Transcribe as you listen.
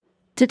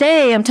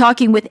Today, I'm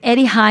talking with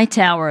Eddie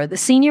Hightower, the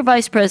Senior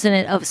Vice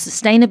President of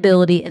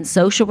Sustainability and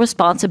Social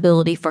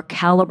Responsibility for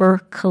Caliber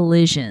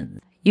Collision.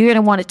 You're going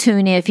to want to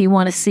tune in if you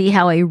want to see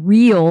how a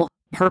real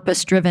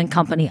purpose-driven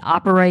company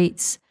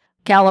operates.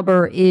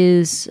 Caliber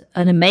is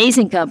an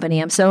amazing company.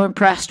 I'm so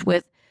impressed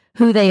with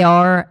who they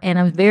are, and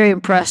I'm very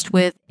impressed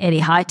with Eddie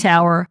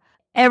Hightower.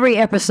 Every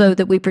episode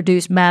that we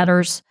produce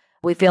matters.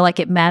 We feel like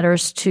it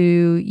matters to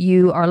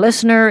you, our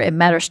listener. It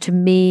matters to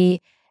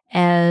me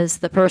as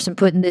the person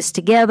putting this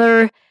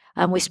together.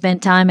 We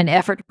spend time and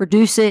effort to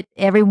produce it,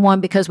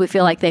 everyone, because we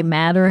feel like they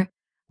matter.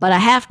 But I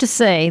have to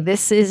say,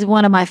 this is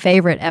one of my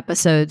favorite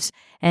episodes,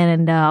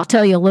 and I'll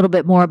tell you a little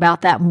bit more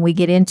about that when we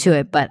get into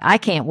it, but I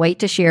can't wait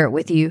to share it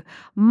with you.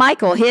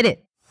 Michael, hit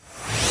it.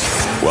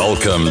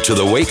 Welcome to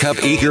the Wake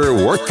Up Eager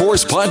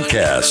Workforce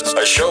Podcast,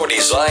 a show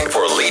designed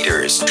for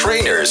leaders,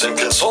 trainers, and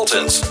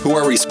consultants who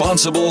are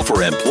responsible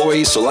for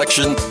employee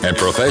selection and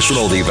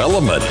professional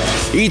development.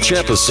 Each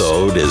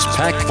episode is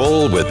packed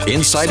full with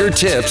insider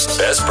tips,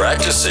 best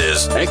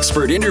practices,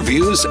 expert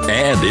interviews,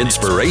 and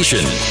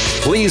inspiration.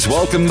 Please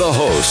welcome the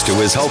host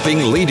who is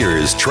helping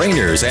leaders,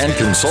 trainers, and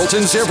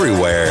consultants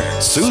everywhere,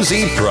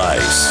 Susie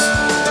Price.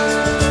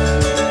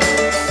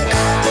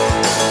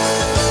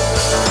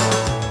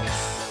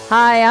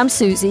 Hi, I'm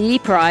Susie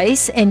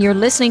Price, and you're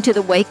listening to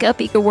the Wake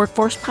Up Eager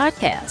Workforce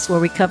Podcast, where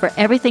we cover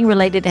everything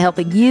related to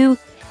helping you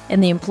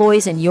and the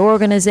employees in your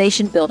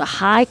organization build a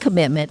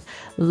high-commitment,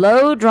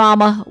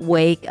 low-drama,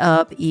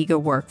 wake-up eager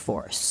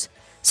workforce.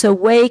 So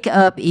wake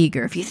up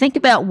eager. If you think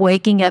about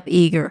waking up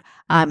eager,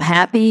 I'm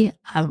happy,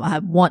 I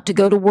want to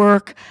go to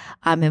work,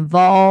 I'm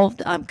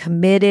involved, I'm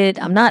committed,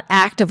 I'm not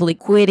actively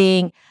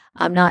quitting,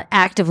 I'm not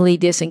actively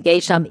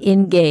disengaged, I'm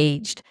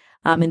engaged.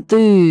 I'm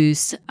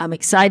enthused. I'm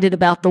excited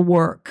about the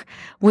work.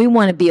 We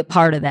want to be a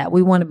part of that.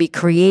 We want to be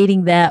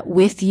creating that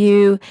with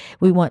you.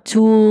 We want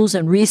tools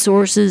and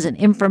resources and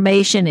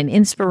information and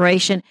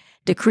inspiration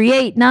to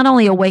create not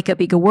only a Wake Up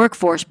Eager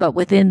workforce, but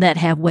within that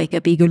have Wake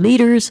Up Eager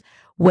leaders,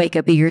 Wake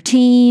Up Eager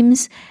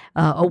teams,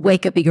 a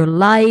Wake Up Eager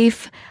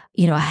life,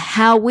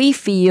 how we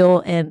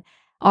feel and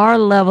our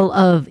level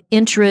of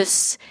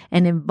interest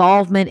and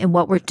involvement in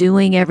what we're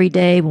doing every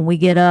day when we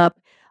get up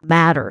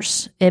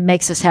matters. It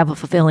makes us have a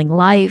fulfilling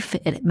life.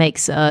 It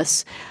makes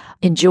us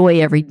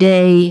enjoy every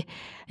day.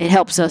 It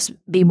helps us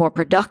be more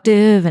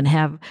productive and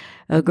have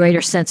a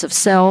greater sense of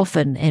self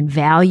and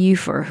value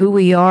for who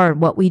we are and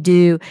what we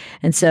do.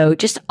 And so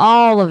just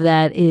all of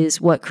that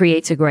is what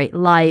creates a great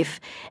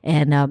life.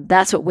 And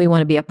that's what we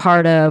want to be a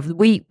part of.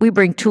 We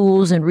bring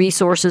tools and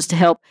resources to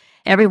help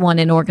everyone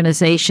in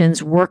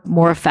organizations work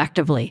more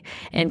effectively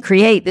and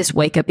create this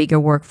Wake Up Eager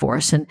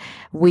workforce. And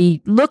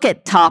we look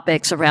at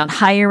topics around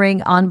hiring,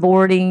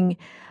 onboarding,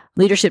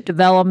 leadership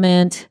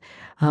development.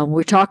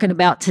 We're talking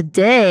about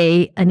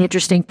today an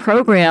interesting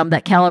program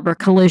that Caliber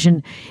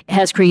Collision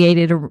has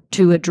created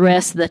to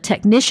address the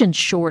technician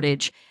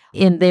shortage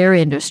in their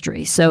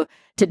industry. So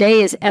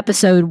today is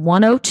episode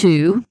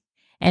 102.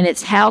 And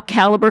it's how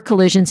Caliber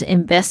Collisions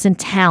invest in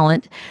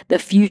talent, the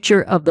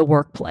future of the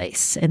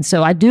workplace. And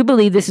so I do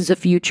believe this is a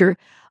future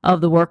of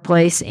the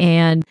workplace.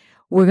 And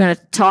we're going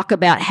to talk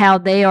about how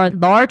they are the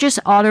largest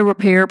auto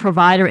repair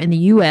provider in the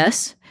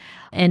U.S.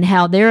 and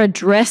how they're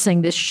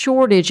addressing this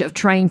shortage of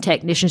trained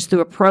technicians through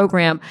a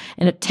program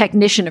and a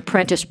technician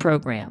apprentice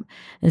program.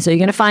 And so you're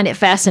going to find it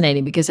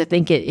fascinating because I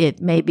think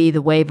it may be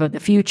the wave of the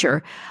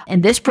future.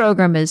 And this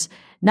program is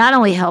not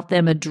only help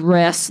them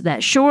address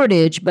that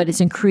shortage, but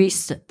it's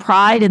increased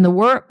pride in the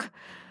work,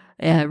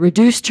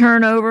 reduced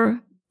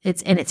turnover.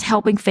 It's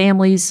helping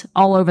families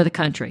all over the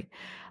country.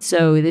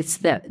 So it's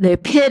the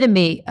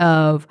epitome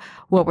of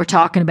what we're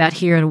talking about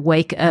here in a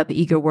Wake Up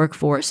Eager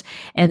workforce.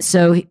 And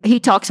so he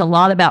talks a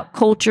lot about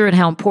culture and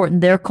how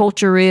important their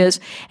culture is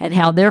and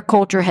how their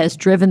culture has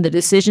driven the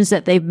decisions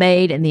that they've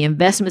made and the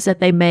investments that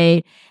they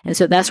made. And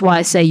so that's why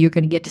I say you're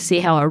going to get to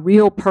see how a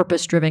real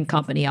purpose-driven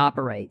company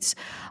operates.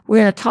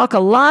 We're going to talk a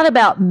lot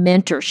about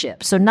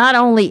mentorship. So not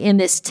only in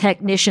this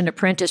technician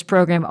apprentice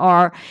program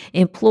are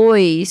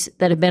employees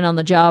that have been on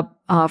the job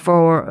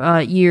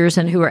for years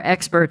and who are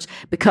experts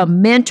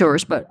become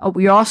mentors, but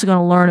we're also going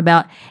to learn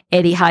about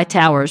Eddie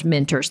Hightower's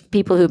mentors,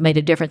 people who've made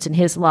a difference in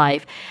his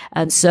life.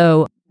 And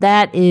so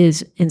that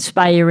is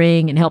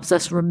inspiring and helps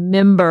us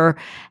remember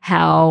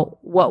how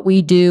what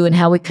we do and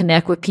how we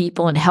connect with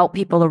people and help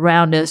people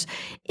around us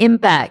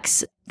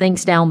impacts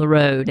things down the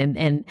road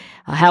and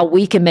how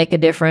we can make a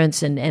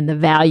difference and the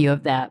value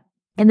of that.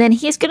 And then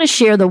he's going to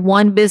share the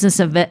one business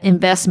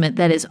investment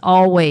that is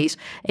always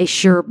a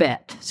sure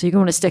bet. So you're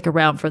going to stick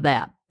around for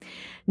that.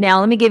 Now,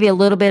 let me give you a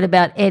little bit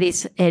about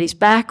Eddie's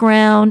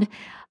background.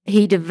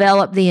 He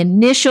developed the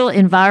initial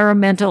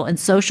environmental and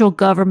social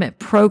government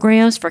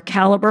programs for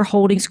Caliber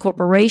Holdings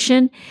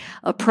Corporation,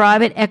 a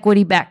private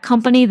equity-backed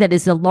company that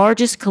is the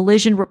largest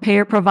collision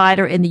repair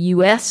provider in the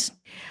U.S.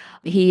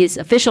 His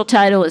official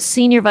title is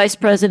Senior Vice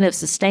President of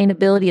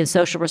Sustainability and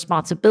Social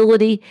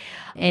Responsibility,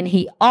 and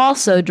he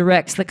also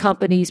directs the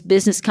company's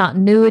business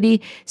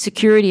continuity,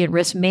 security and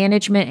risk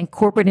management, and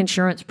corporate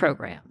insurance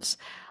programs.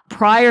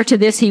 Prior to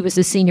this, he was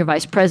the Senior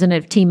Vice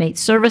President of Teammate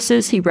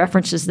Services. He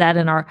references that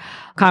in our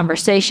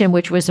conversation,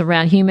 which was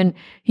around human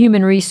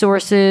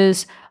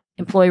resources,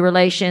 employee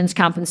relations,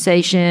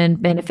 compensation,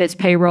 benefits,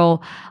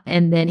 payroll.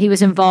 And then he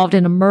was involved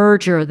in a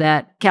merger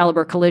that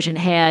Caliber Collision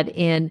had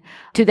in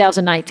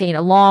 2019,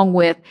 along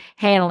with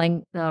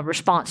handling the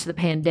response to the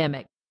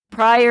pandemic.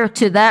 Prior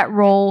to that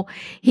role,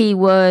 he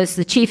was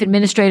the Chief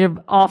Administrative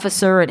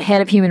Officer and Head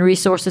of Human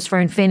Resources for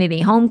Infinity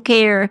Home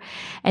Care,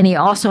 and he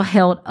also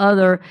held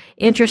other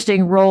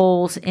interesting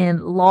roles in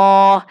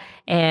law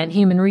and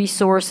human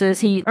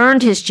resources. He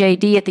earned his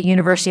JD at the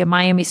University of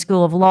Miami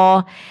School of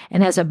Law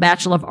and has a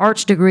Bachelor of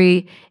Arts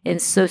degree in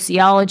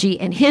Sociology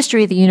and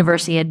History at the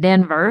University of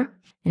Denver.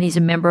 And he's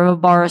a member of a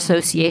bar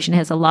association,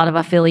 has a lot of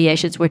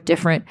affiliations with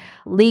different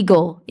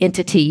legal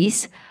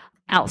entities.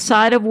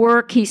 Outside of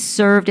work, he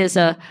served as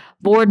a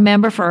board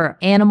member for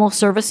Animal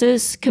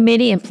Services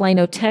Committee in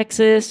Plano,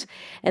 Texas,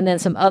 and then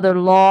some other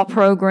law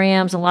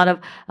programs, a lot of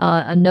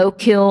a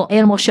no-kill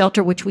animal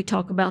shelter, which we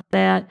talk about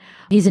that.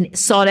 He's a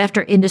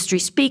sought-after industry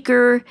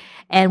speaker,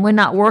 and when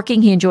not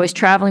working, he enjoys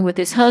traveling with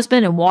his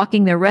husband and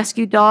walking their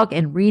rescue dog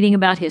and reading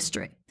about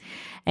history.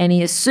 And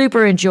he is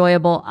super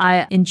enjoyable.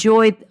 I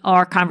enjoyed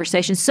our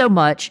conversation so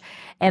much,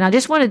 and I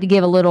just wanted to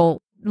give a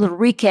little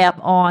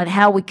recap on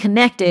how we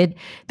connected,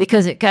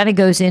 because it kind of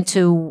goes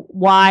into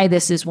why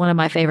this is one of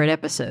my favorite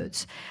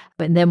episodes.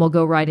 And then we'll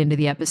go right into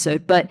the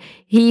episode. But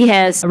he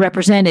has a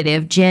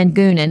representative, Jen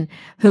Goonan,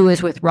 who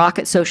is with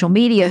Rocket Social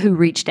Media, who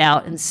reached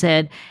out and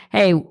said,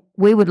 hey,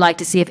 we would like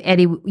to see if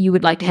you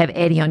would like to have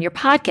Eddie on your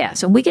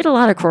podcast. And we get a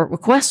lot of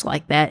requests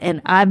like that,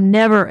 and I've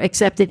never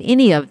accepted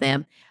any of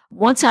them.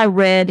 Once I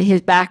read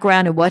his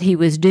background and what he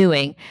was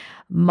doing,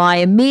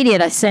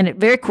 I sent it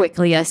very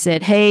quickly. I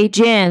said, hey,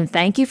 Jen,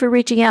 thank you for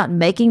reaching out and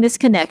making this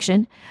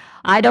connection.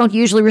 I don't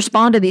usually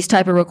respond to these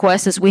type of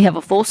requests as we have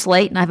a full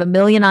slate and I have a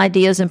million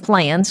ideas and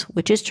plans,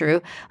 which is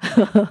true.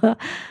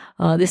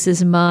 This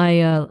is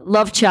my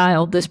love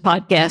child, this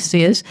podcast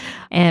is.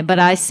 But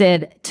I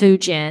said to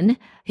Jen,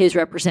 his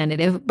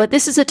representative, but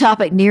this is a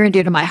topic near and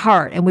dear to my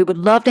heart, and we would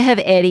love to have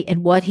Eddie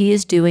and what he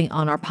is doing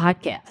on our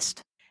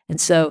podcast. And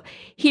so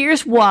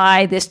here's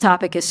why this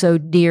topic is so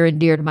dear and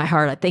dear to my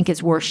heart. I think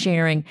it's worth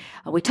sharing.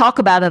 We talk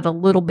about it a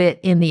little bit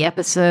in the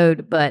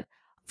episode, but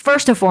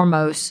first and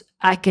foremost,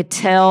 I could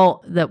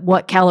tell that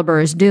what Caliber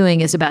is doing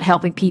is about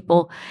helping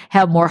people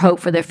have more hope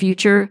for their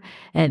future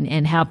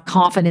and have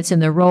confidence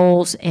in their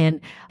roles.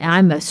 And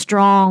I'm a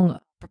strong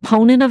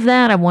proponent of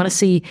that. I want to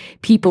see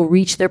people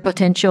reach their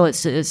potential.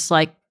 It's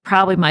like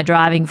probably my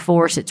driving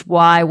force. It's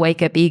why I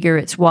wake up eager.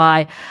 It's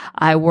why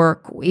I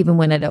work even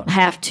when I don't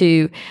have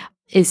to.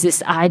 Is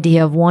this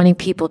idea of wanting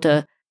people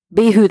to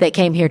be who they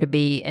came here to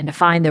be and to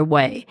find their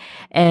way.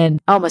 And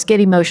I almost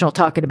get emotional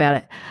talking about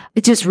it.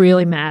 It just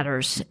really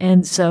matters.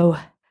 And so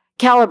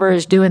Caliber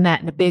is doing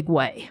that in a big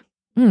way.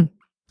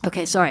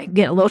 Okay, sorry, I'm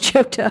getting a little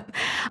choked up.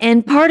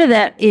 And part of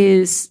that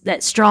is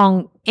that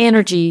strong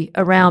energy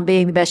around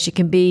being the best you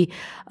can be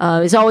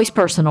is always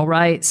personal,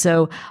 right?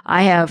 So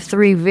I have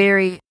 3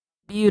 very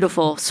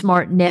beautiful,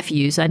 smart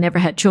nephews. I never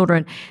had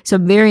children, so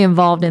I'm very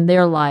involved in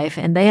their life,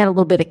 and they had a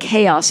little bit of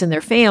chaos in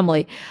their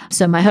family.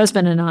 So my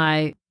husband and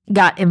I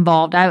got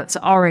involved. I was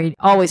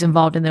always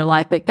involved in their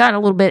life, but got a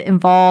little bit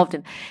involved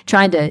in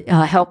trying to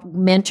help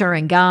mentor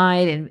and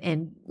guide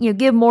and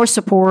give more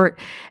support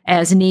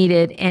as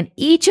needed. And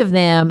each of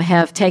them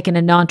have taken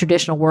a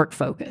non-traditional work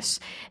focus.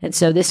 And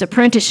so this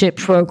apprenticeship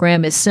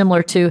program is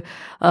similar to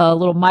a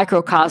little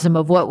microcosm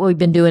of what we've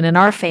been doing in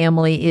our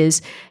family,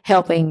 is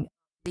helping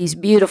these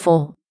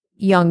beautiful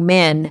young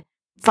men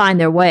find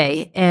their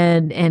way,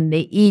 and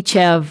they each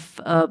have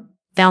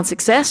found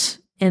success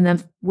in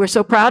them. We're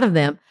so proud of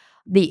them.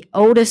 The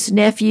oldest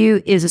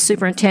nephew is a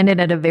superintendent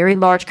at a very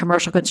large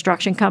commercial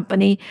construction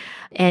company,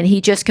 and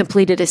he just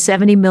completed a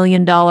 $70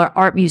 million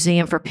art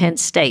museum for Penn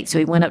State. So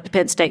he went up to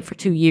Penn State for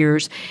 2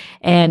 years,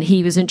 and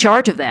he was in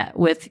charge of that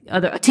with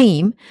a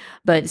team.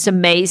 But it's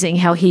amazing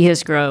how he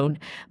has grown.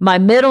 My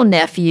middle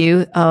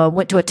nephew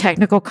went to a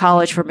technical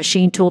college for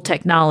machine tool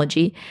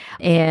technology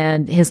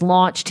and has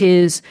launched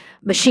his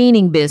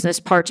machining business.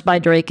 Parts by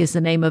Drake is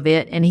the name of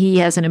it. And he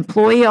has an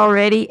employee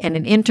already and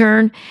an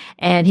intern,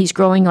 and he's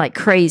growing like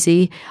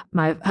crazy.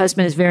 My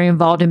husband is very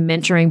involved in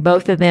mentoring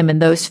both of them in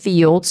those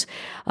fields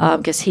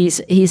because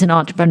he's an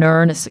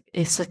entrepreneur and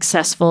a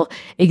successful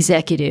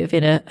executive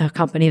in a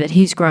company that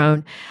he's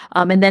grown.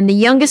 And then the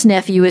youngest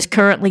nephew is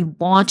currently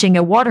launching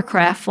a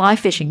watercraft fly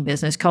fishing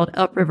business called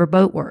Upriver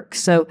Boat Works.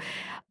 So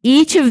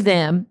each of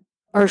them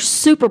are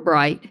super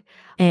bright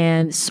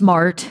and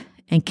smart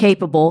and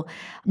capable,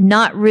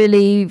 not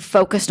really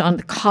focused on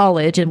the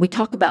college. And we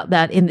talk about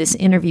that in this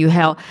interview,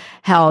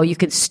 how you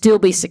can still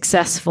be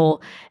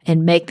successful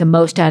and make the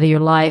most out of your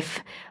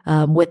life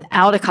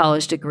without a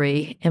college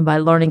degree, and by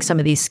learning some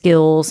of these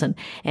skills and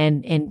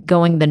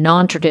going the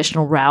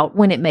non-traditional route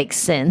when it makes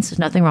sense. There's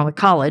nothing wrong with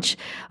college,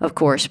 of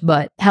course,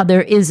 but how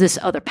there is this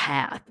other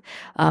path.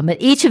 And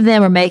each of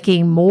them are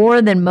making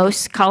more than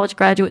most college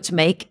graduates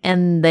make,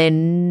 and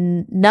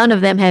then none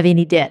of them have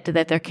any debt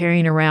that they're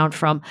carrying around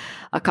from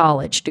a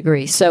college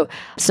degree. So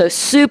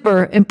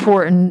super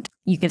important.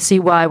 You can see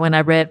why when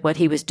I read what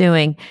he was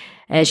doing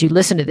as you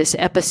listen to this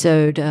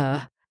episode,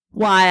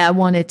 why I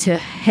wanted to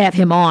have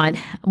him on.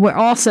 We're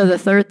also, the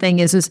third thing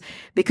is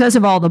because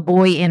of all the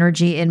boy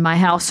energy in my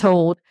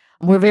household,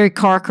 we're very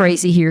car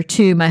crazy here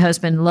too. My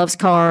husband loves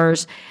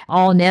cars.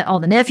 All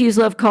the nephews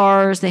love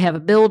cars. They have a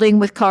building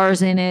with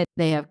cars in it.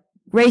 They have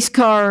race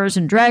cars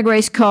and drag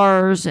race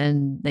cars,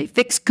 and they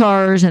fix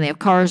cars, and they have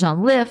cars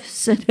on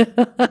lifts, and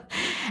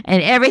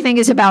everything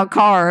is about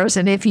cars.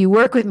 And if you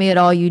work with me at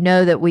all, you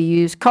know that we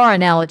use car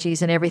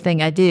analogies in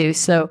everything I do.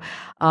 So,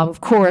 of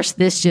course,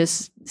 this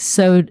just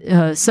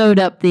sewed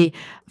up the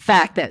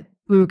fact that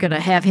we were going to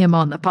have him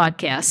on the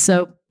podcast.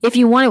 So if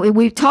you want it,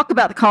 we talk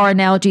about the car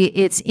analogy.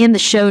 It's in the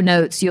show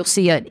notes. You'll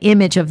see an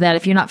image of that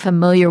if you're not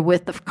familiar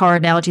with the car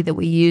analogy that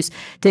we use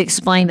to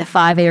explain the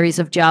 5 areas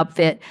of job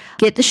fit.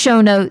 Get the show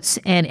notes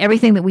and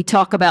everything that we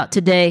talk about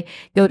today.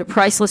 Go to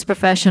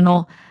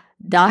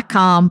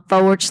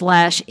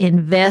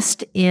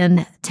pricelessprofessional.com/invest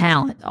in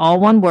talent. All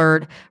one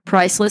word,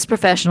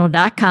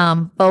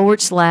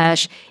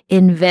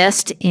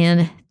 pricelessprofessional.com/invest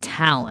in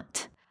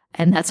talent.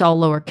 And that's all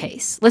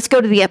lowercase. Let's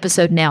go to the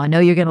episode now. I know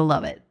you're going to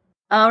love it.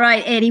 All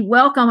right, Eddie,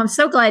 welcome. I'm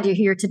so glad you're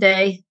here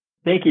today.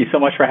 Thank you so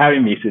much for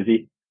having me,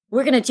 Susie.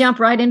 We're going to jump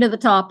right into the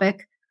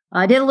topic.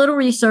 I did a little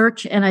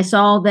research and I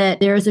saw that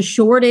there's a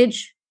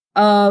shortage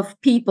of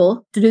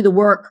people to do the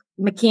work,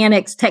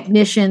 mechanics,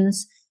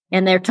 technicians,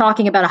 and they're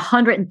talking about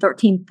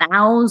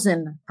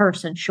 113,000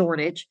 person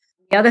shortage.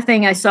 The other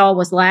thing I saw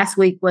was last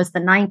week was the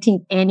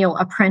 19th annual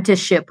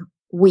apprenticeship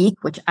week,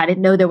 which I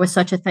didn't know there was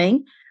such a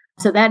thing.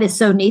 So that is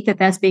so neat that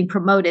that's being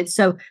promoted.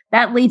 So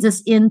that leads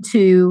us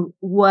into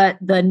what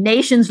the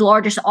nation's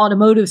largest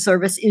automotive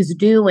service is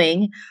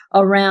doing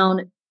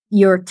around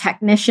your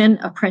technician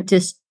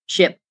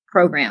apprenticeship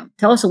program.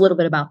 Tell us a little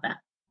bit about that.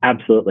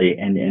 Absolutely.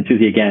 And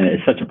Susie, again,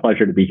 it's such a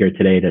pleasure to be here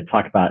today to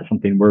talk about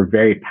something we're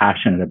very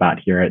passionate about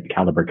here at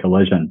Caliber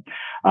Collision.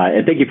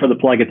 And thank you for the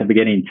plug at the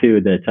beginning,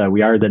 too, that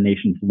we are the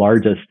nation's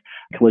largest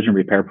collision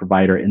repair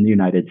provider in the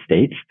United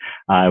States.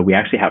 We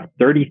actually have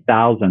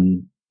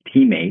 30,000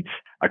 teammates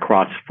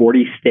across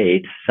 40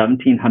 states,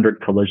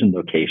 1,700 collision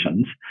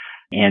locations.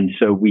 And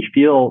so we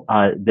feel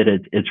that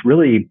it's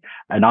really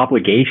an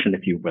obligation,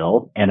 if you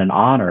will, and an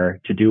honor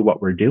to do what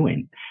we're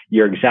doing.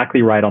 You're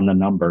exactly right on the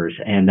numbers,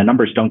 and the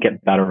numbers don't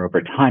get better over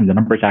time. The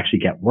numbers actually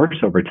get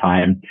worse over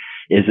time,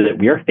 is that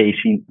we are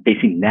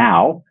facing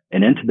now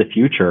and into the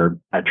future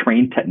a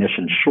trained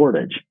technician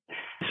shortage.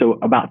 So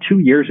about 2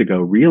 years ago,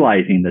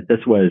 realizing that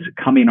this was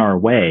coming our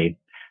way,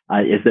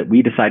 is that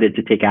we decided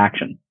to take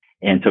action.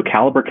 And so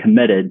Caliber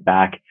committed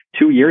back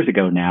 2 years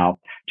ago now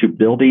to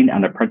building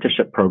an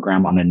apprenticeship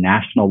program on a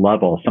national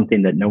level,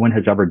 something that no one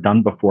has ever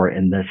done before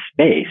in this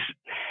space.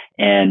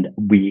 And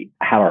we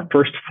had our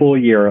first full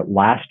year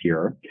last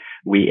year.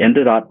 We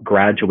ended up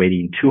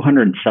graduating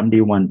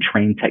 271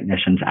 trained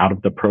technicians out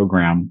of the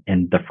program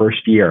in the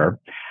first year.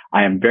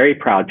 I am very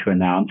proud to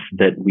announce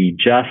that we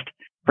just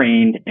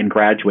trained and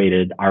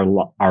graduated our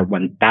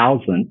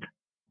 1,000th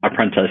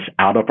apprentice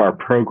out of our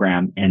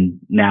program, and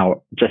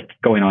now just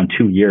going on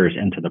 2 years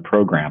into the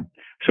program.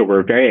 So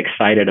we're very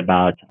excited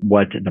about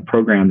what the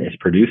program is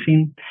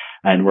producing,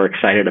 and we're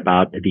excited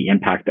about the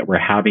impact that we're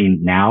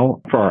having now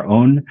for our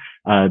own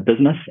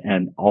business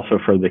and also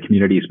for the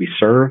communities we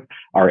serve,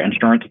 our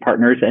insurance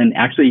partners, and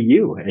actually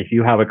you. If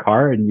you have a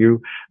car and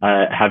you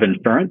have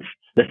insurance,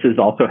 this is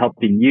also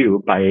helping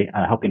you by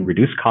helping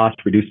reduce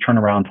cost, reduce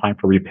turnaround time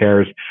for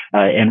repairs,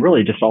 and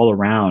really just all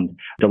around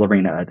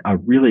delivering a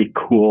really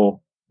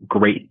cool,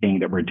 great thing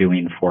that we're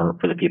doing for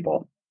the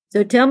people.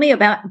 So tell me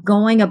about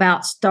going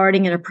about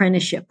starting an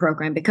apprenticeship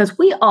program, because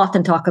we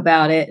often talk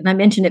about it. And I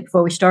mentioned it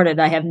before we started.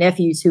 I have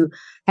nephews who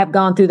have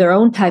gone through their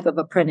own type of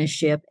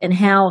apprenticeship and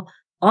how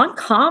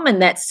uncommon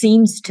that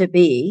seems to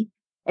be.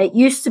 It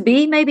used to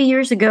be maybe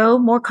years ago,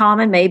 more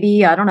common,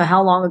 maybe, I don't know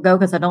how long ago,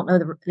 because I don't know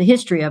the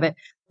history of it,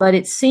 but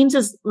it seems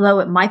as though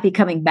it might be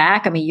coming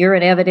back. I mean, you're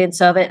an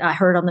evidence of it. I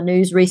heard on the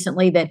news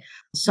recently that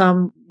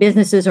some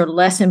businesses are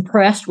less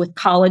impressed with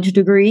college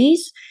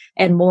degrees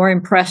and more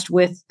impressed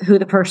with who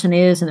the person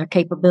is and their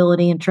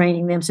capability and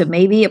training them. So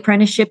maybe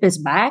apprenticeship is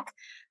back.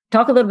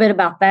 Talk a little bit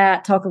about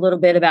that. Talk a little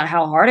bit about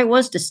how hard it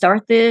was to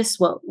start this.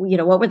 What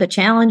were the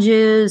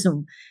challenges,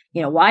 and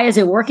why is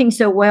it working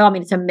so well? I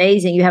mean, it's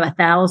amazing. You have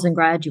 1,000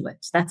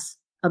 graduates. That's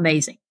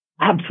amazing.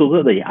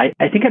 Absolutely. I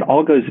think it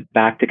all goes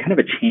back to kind of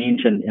a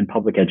change in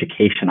public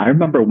education. I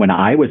remember when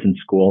I was in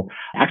school,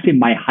 actually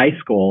my high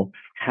school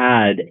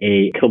had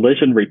a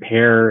collision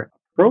repair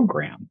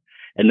program.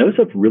 And those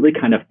have really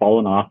kind of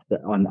fallen off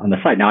on the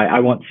side. Now, I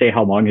won't say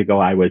how long ago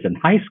I was in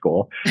high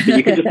school, but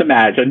you can just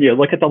imagine,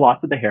 look at the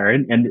loss of the hair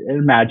and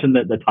imagine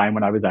that the time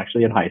when I was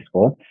actually in high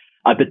school.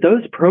 But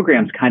those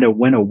programs kind of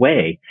went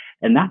away.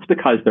 And that's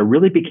because there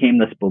really became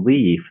this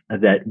belief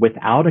that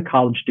without a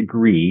college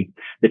degree,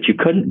 that you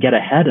couldn't get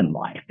ahead in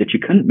life, that you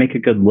couldn't make a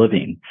good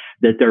living,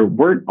 that there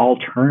weren't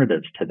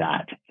alternatives to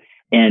that.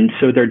 And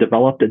so there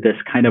developed this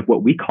kind of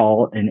what we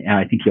call, and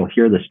I think you'll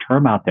hear this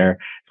term out there,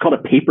 it's called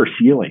a paper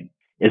ceiling,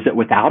 is that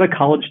without a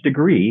college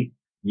degree,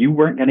 you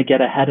weren't going to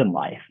get ahead in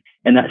life.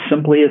 And that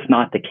simply is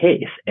not the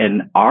case.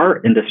 And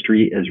our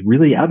industry is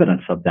really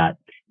evidence of that.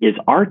 Is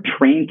our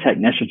trained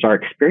technicians, our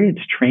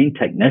experienced trained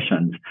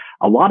technicians,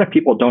 a lot of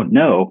people don't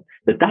know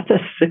that that's a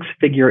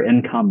six-figure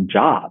income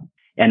job.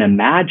 And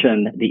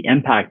imagine the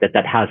impact that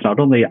that has not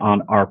only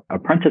on our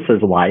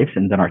apprentices' lives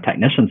and then our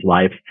technicians'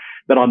 lives,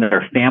 but on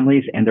their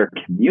families and their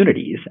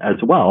communities as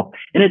well,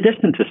 in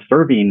addition to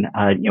serving,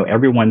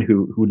 everyone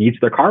who needs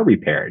their car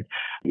repaired,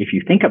 if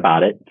you think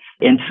about it.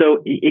 And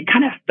so it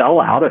kind of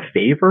fell out of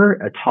favor,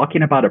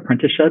 talking about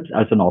apprenticeships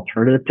as an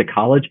alternative to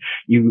college.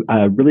 You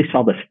really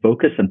saw this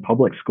focus in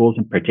public schools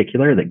in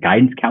particular, that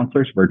guidance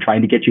counselors were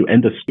trying to get you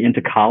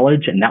into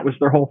college, and that was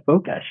their whole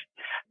focus.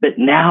 But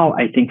now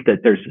I think that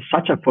there's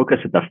such a focus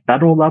at the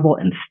federal level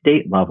and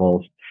state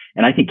levels.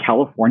 And I think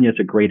California is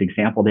a great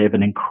example. They have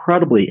an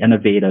incredibly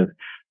innovative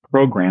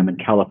program in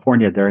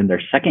California. They're in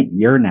their second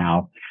year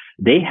now.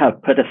 They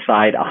have put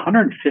aside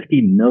 $150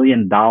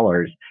 million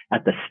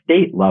at the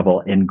state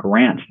level in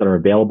grants that are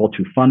available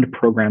to fund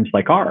programs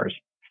like ours.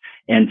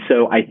 And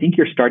so I think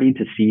you're starting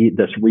to see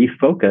this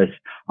refocus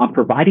on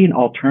providing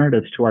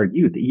alternatives to our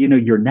youth.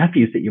 Your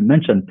nephews that you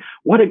mentioned,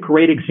 what a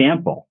great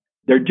example.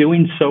 They're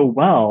doing so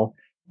well.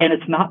 And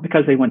it's not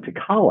because they went to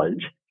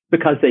college,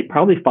 because they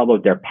probably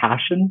followed their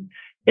passion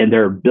and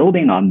they're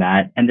building on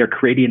that and they're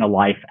creating a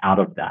life out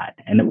of that.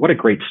 And what a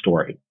great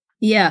story.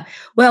 Yeah.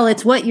 Well,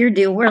 it's what you're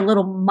doing. We're a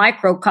little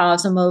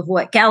microcosm of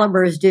what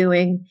Caliber is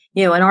doing,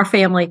 in our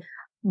family,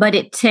 but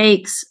it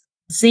takes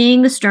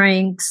seeing the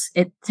strengths.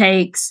 It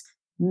takes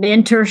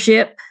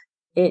mentorship.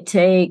 It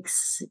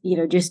takes,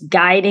 just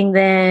guiding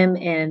them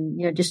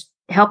and, just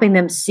helping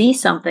them see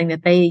something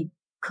that they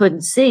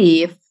couldn't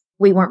see if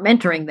we weren't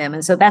mentoring them.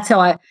 And so that's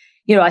how I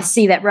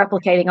see that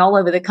replicating all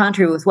over the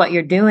country with what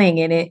you're doing.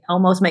 And it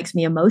almost makes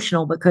me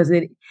emotional because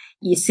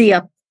you see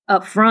up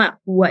front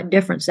what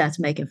difference that's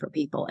making for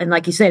people. And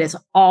like you said, it's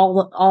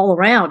all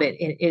around it.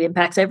 It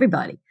impacts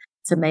everybody.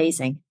 It's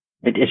amazing.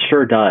 It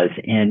sure does.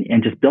 And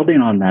just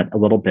building on that a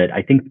little bit,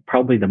 I think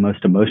probably the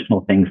most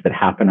emotional things that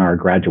happen are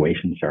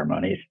graduation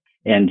ceremonies.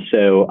 And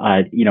so,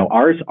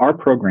 our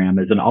program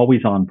is an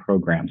always on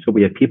program. So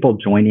we have people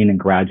joining and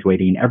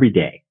graduating every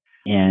day.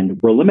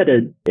 And we're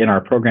limited in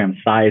our program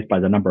size by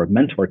the number of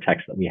mentor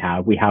techs that we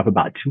have. We have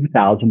about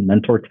 2,000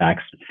 mentor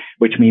techs,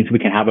 which means we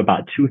can have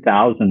about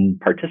 2,000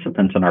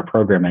 participants in our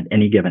program at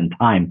any given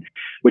time,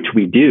 which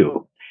we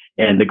do.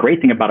 And the great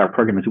thing about our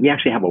program is we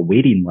actually have a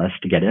waiting list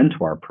to get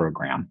into our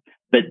program.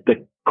 But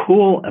the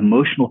cool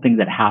emotional thing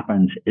that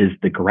happens is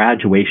the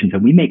graduations.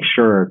 And we make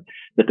sure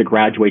that the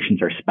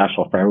graduations are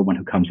special for everyone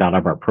who comes out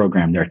of our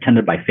program. They're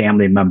attended by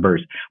family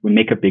members. We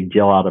make a big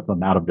deal out of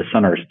them, out of the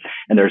centers.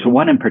 And there's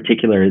one in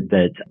particular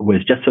that was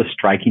just so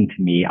striking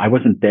to me. I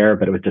wasn't there,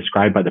 but it was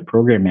described by the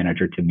program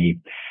manager to me.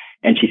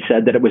 And she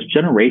said that it was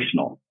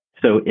generational.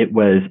 So it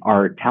was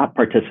our top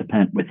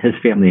participant with his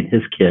family and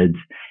his kids,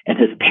 and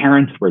his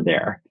parents were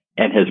there,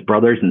 and his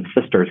brothers and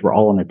sisters were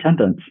all in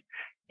attendance.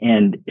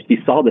 And she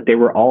saw that they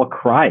were all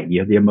crying,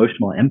 the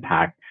emotional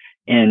impact.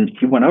 And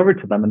she went over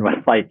to them and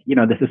was like,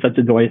 this is such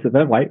a joyous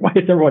event. Why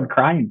is everyone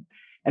crying?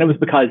 And it was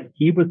because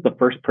he was the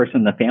first person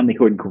in the family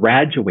who had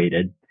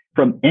graduated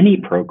from any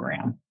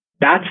program.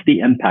 That's the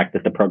impact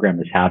that the program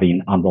is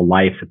having on the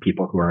lives of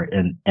people who are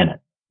in it.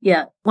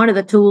 Yeah. One of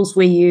the tools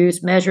we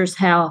use measures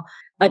how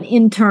an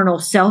internal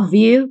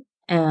self-view,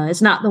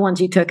 it's not the ones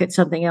you took, it's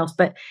something else,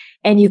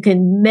 and you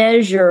can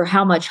measure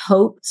how much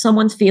hope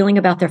someone's feeling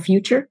about their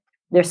future,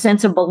 their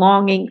sense of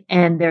belonging,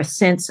 and their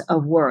sense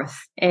of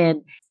worth.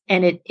 And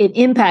it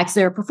impacts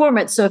their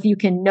performance. So if you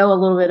can know a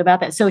little bit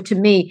about that. So to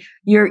me,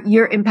 you're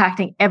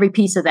impacting every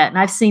piece of that. And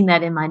I've seen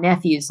that in my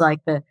nephews, like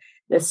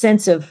the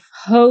sense of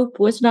hope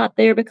was not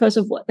there because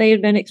of what they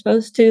had been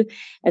exposed to.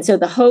 And so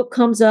the hope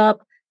comes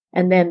up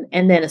and then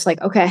it's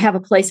like, okay, I have a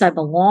place I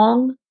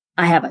belong.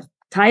 I have a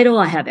title.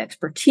 I have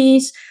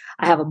expertise.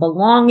 I have a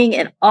belonging,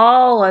 and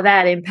all of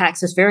that impacts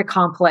this very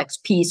complex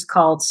piece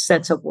called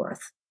sense of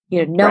worth.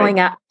 Knowing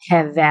right. I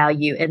have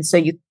value. And so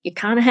you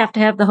kind of have to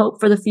have the hope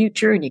for the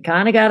future, and you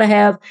kind of got to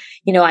have,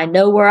 I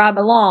know where I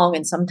belong.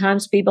 And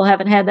sometimes people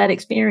haven't had that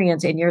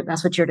experience, and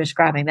that's what you're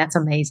describing. That's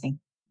amazing.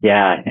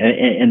 Yeah.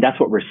 And that's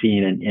what we're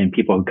seeing in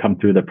people who come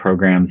through the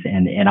programs.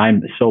 And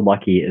I'm so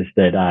lucky is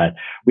that,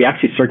 we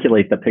actually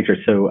circulate the pictures.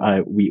 So,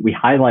 we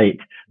highlight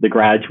the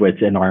graduates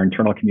in our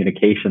internal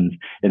communications.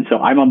 And so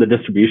I'm on the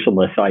distribution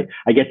list. So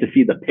I get to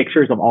see the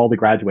pictures of all the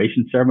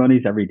graduation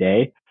ceremonies every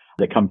day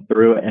that come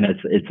through. And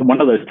it's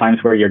one of those times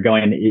where you're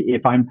going,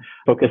 if I'm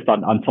focused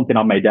on something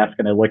on my desk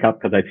and I look up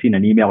because I've seen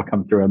an email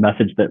come through, a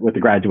message that with the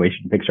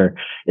graduation picture,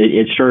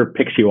 it sure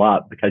picks you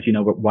up because you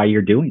know why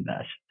you're doing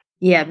this.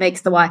 Yeah, it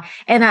makes the why.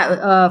 And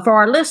for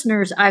our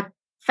listeners, I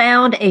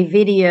found a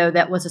video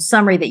that was a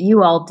summary that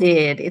you all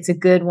did. It's a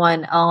good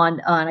one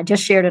I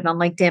just shared it on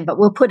LinkedIn, but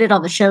we'll put it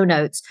on the show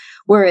notes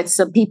where it's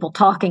some people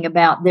talking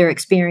about their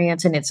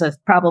experience, and it's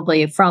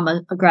probably from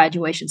a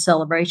graduation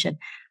celebration.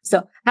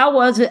 So how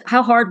was it?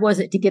 How hard was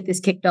it to get this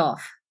kicked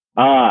off?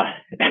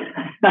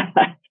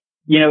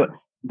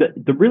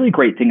 The really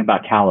great thing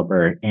about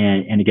Caliber,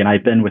 and again,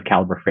 I've been with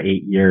Caliber for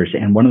 8 years,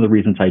 and one of the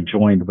reasons I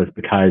joined was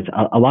because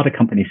a lot of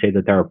companies say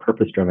that they're a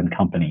purpose-driven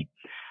company.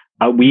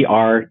 We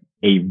are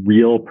a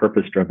real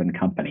purpose-driven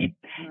company,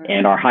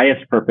 and our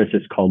highest purpose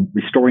is called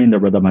restoring the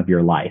rhythm of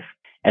your life,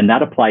 and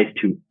that applies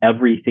to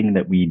everything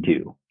that we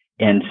do.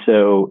 And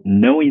so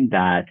knowing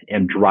that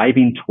and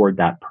driving toward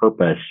that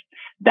purpose,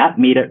 that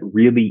made it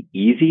really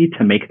easy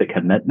to make the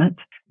commitment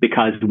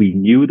because we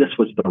knew this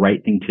was the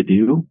right thing to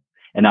do.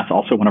 And that's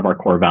also one of our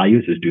core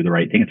values is do the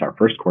right thing. It's our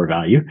first core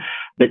value.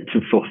 But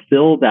to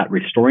fulfill that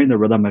restoring the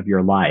rhythm of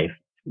your life,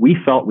 we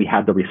felt we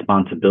had the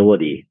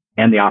responsibility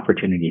and the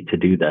opportunity to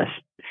do this.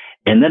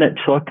 And then it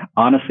took,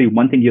 honestly,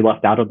 one thing you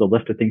left out of the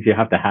list of things you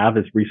have to have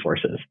is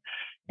resources.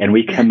 And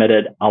we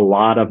committed a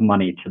lot of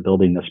money to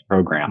building this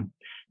program.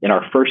 In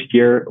our first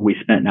year, we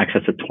spent in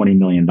excess of $20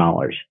 million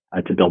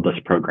to build this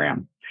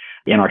program.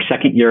 In our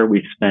second year,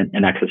 we've spent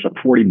in excess of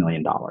 $40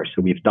 million.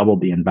 So we've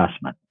doubled the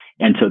investment.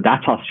 And so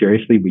that's how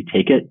seriously we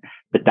take it.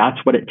 But that's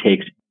what it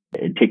takes.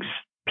 It takes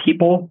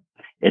people.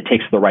 It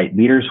takes the right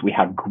leaders. We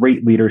have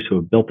great leaders who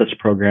have built this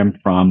program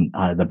from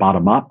the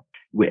bottom up.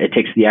 It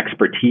takes the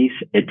expertise.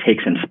 It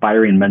takes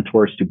inspiring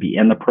mentors to be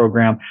in the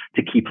program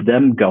to keep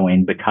them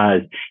going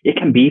because it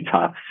can be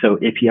tough. So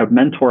if you have a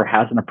mentor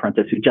has an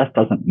apprentice who just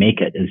doesn't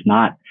make it, is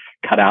not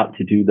cut out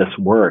to do this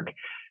work,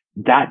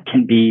 that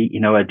can be,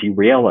 a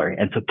derailer.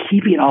 And so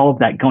keeping all of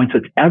that going. So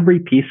it's every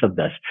piece of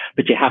this,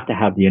 but you have to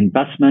have the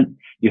investment.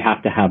 You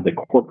have to have the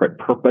corporate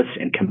purpose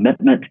and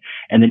commitment.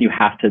 And then you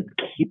have to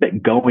keep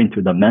it going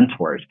through the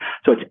mentors.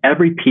 So it's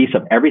every piece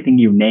of everything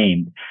you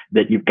named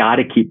that you've got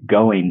to keep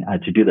going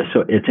to do this.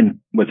 So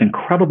was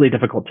incredibly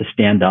difficult to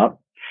stand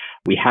up.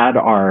 We had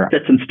our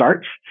fits and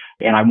starts,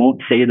 and I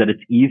won't say that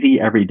it's easy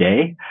every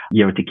day,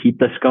 to keep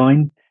this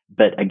going.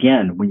 But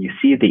again, when you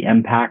see the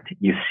impact,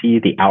 you see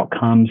the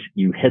outcomes,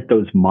 you hit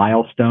those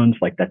milestones,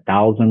 like the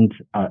thousands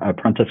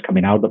apprentice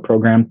coming out of the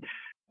program,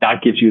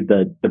 that gives you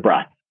the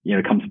breath.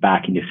 It comes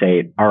back and you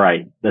say, all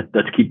right,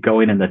 let's keep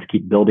going and let's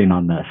keep building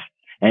on this.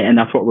 And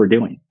that's what we're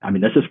doing. I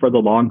mean, this is for the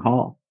long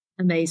haul.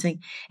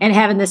 Amazing. And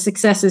having the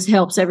successes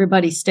helps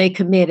everybody stay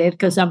committed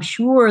because I'm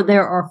sure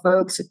there are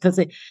folks, because,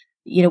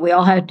 we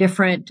all have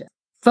different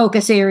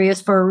focus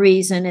areas for a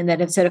reason, and that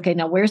have said, okay,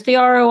 now where's the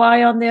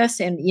ROI on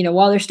this? And,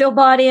 while they're still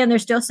bought in, they're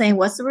still saying,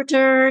 what's the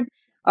return?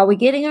 Are we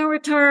getting a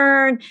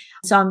return?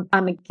 So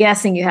I'm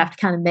guessing you have to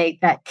kind of make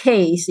that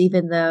case,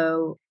 even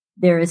though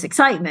there is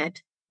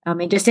excitement. I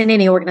mean, just in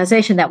any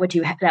organization, that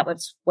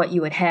was what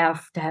you would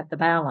have to have the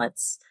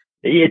balance.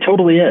 It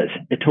totally is.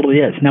 It totally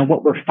is. Now,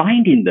 what we're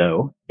finding,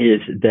 though,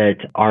 is that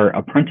our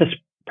apprentice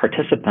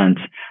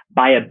participants,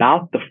 by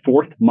about the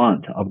fourth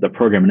month of the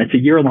program, and it's a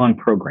year-long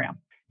program,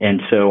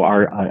 and so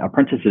our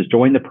apprentices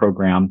join the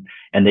program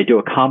and they do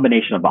a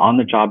combination of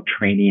on-the-job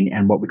training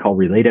and what we call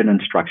related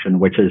instruction,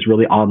 which is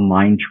really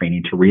online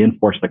training to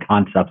reinforce the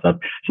concepts of,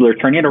 so they're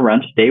turning a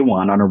wrench day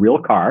one on a real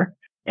car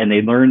and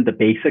they learn the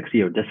basics,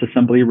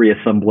 disassembly,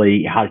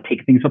 reassembly, how to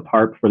take things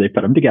apart before they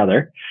put them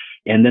together.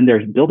 And then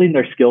they're building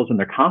their skills and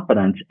their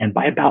confidence. And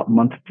by about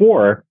month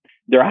 4,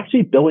 they're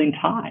actually billing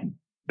time,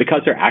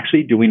 because they're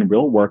actually doing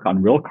real work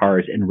on real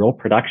cars in real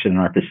production in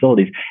our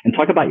facilities. And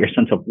talk about your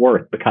sense of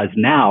worth, because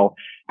now,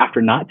 after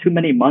not too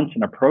many months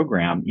in a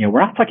program,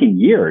 we're not talking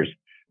years,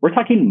 we're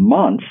talking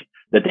months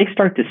that they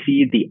start to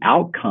see the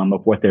outcome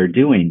of what they're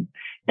doing.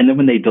 And then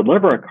when they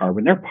deliver a car,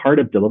 when they're part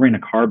of delivering a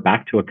car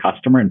back to a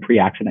customer in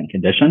pre-accident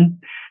condition,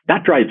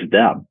 that drives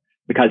them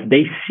because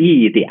they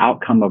see the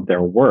outcome of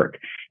their work.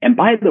 And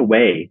by the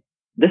way,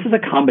 this is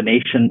a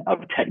combination of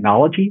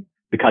technology,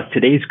 because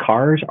today's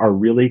cars are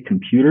really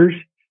computers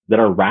that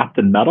are wrapped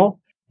in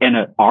metal, and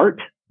art,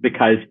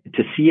 because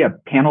to see a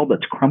panel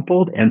that's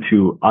crumpled and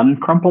to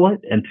uncrumple it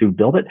and to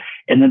build it,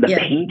 and then the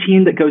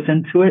painting that goes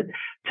into it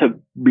to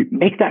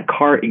make that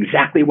car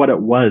exactly what it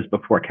was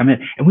before it came in.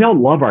 And we all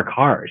love our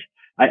cars.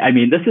 I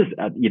mean, this is,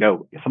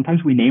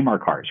 sometimes we name our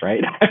cars,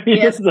 right? I mean,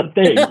 This is the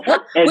thing.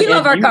 And, we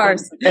love our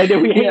cars. And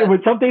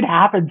when something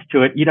happens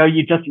to it, you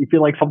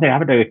feel like something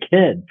happened to a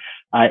kid.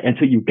 And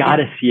so you've got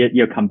to see it,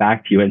 come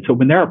back to you. And so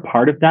when they're a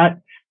part of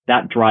that,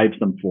 that drives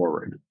them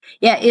forward.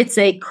 Yeah, it's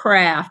a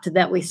craft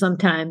that we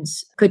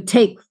sometimes could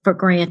take for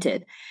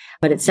granted.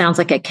 But it sounds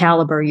like at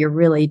Caliber, you're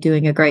really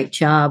doing a great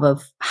job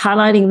of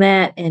highlighting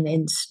that and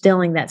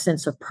instilling that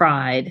sense of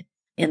pride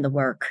in the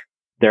work.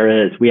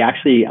 There is. We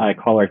actually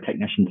call our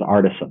technicians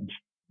artisans.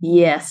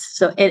 Yes.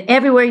 So and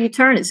everywhere you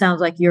turn, it sounds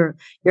like you're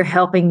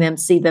helping them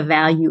see the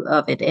value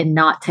of it and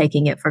not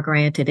taking it for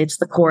granted. It's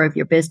the core of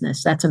your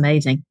business. That's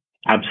amazing.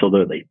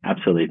 Absolutely.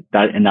 Absolutely.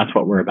 That's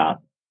what we're about.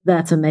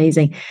 That's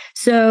amazing.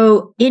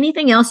 So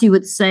anything else you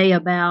would say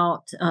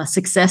about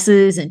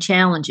successes and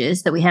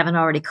challenges that we haven't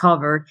already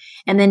covered?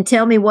 And then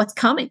tell me what's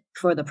coming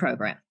for the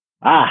program.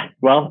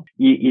 Well,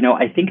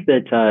 I think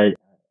that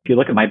if you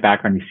look at my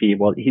background, you see,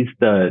 well, he's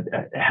the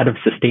head of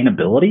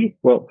sustainability.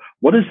 Well,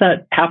 what does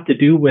that have to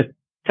do with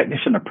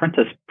technician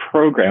apprentice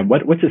program?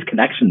 What's his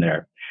connection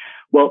there?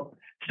 Well,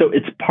 so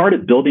it's part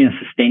of building a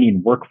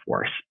sustaining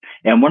workforce.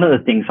 And one of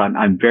the things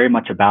I'm very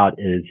much about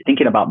is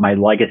thinking about my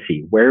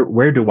legacy.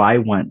 Where do I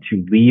want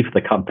to leave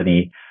the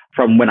company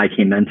from when I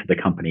came into the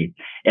company?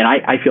 And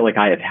I feel like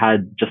I have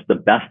had just the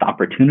best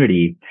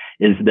opportunity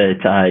is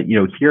that,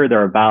 here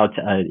they're about,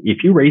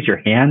 if you raise your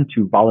hand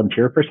to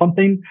volunteer for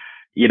something,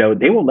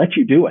 they will let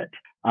you do it.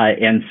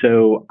 And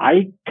so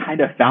I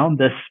kind of found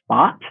this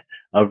spot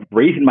of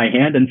raising my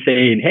hand and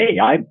saying, hey,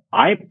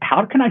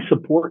 how can I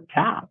support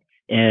TAP?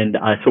 And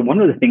so one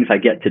of the things I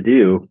get to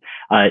do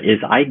is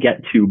I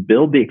get to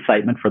build the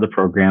excitement for the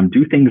program,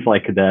 do things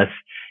like this,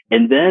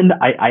 and then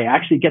I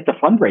actually get to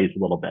fundraise a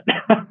little bit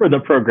for the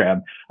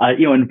program.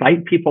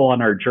 Invite people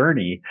on our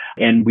journey,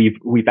 and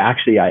we've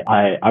actually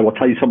I will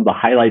tell you some of the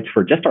highlights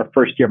for just our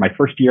first year. My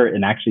first year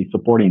in actually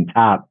supporting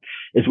TAP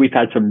is we've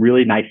had some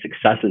really nice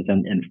successes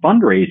in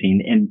fundraising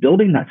and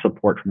building that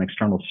support from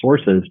external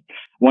sources.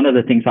 One of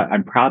the things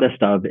I'm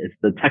proudest of is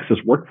the Texas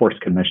Workforce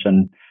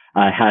Commission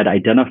had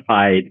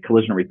identified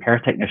collision repair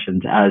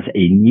technicians as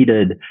a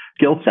needed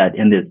skill set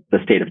in the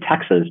state of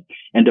Texas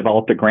and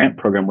developed a grant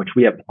program, which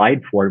we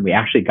applied for. And we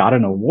actually got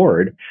an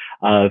award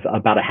of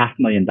about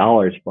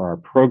 $500,000 for our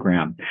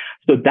program.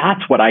 So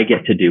that's what I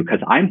get to do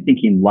because I'm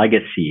thinking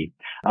legacy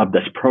of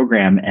this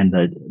program and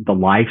the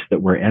lives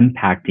that we're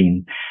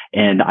impacting.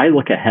 And I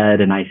look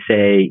ahead and I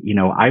say,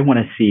 I want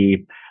to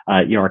see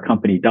our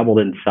company doubled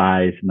in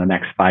size in the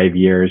next 5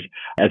 years,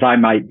 as I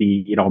might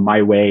be,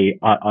 my way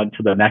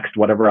onto the next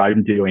whatever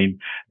I'm doing.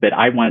 But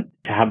I want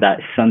to have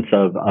that sense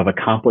of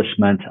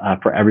accomplishment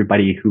for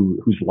everybody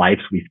whose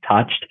lives we've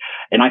touched,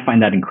 and I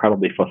find that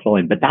incredibly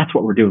fulfilling. But that's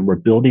what we're doing. We're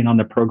building on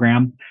the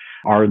program.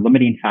 Our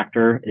limiting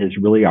factor is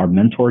really our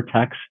mentor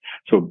techs.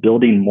 So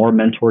building more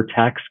mentor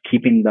techs,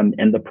 keeping them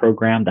in the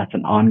program, that's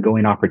an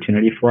ongoing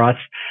opportunity for us.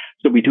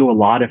 So we do a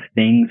lot of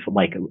things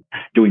like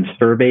doing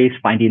surveys,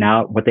 finding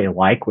out what they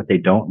like, what they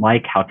don't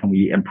like. How can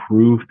we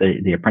improve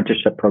the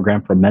apprenticeship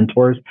program for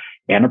mentors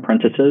and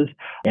apprentices?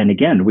 And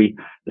again,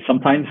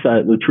 sometimes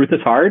the truth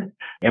is hard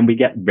and we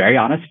get very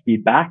honest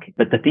feedback.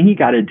 But the thing you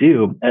got to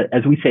do,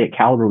 as we say at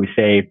Caliber, we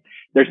say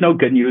there's no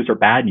good news or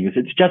bad news.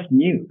 It's just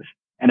news.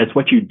 And it's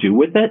what you do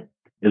with it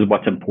is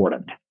what's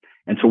important.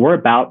 And so we're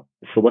about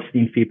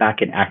soliciting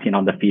feedback and acting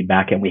on the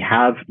feedback. And we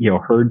have,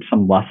 heard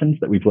some lessons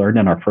that we've learned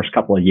in our first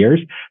couple of years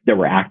that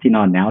we're acting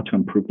on now to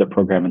improve the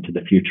program into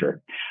the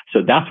future. So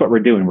that's what we're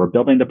doing. We're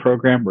building the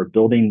program. We're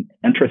building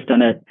interest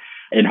in it.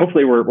 And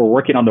hopefully we're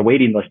working on the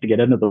waiting list to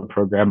get into the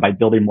program by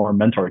building more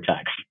mentor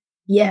techs.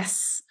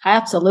 Yes,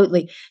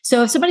 absolutely.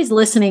 So if somebody's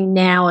listening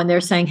now and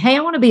they're saying, hey,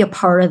 I want to be a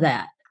part of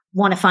that,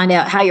 want to find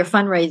out how you're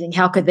fundraising,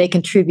 how could they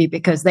contribute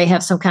because they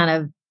have some kind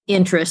of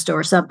interest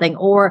or something,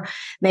 or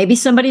maybe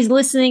somebody's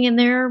listening and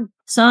their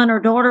son or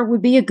daughter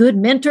would be a good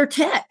mentor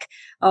tech,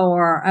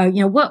 or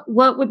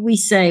what would we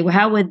say?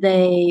 How would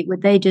they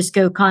just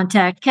go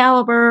contact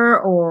Caliber,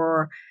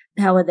 or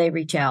how would they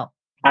reach out?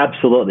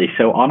 Absolutely.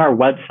 So on our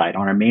website,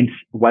 on our main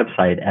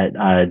website at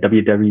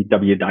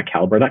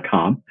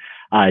www.caliber.com,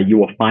 you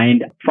will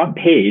find front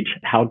page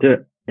how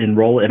to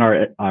enroll in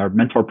our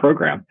mentor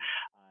program.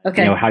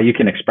 Okay. How you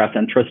can express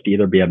interest to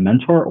either be a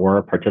mentor or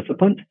a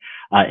participant.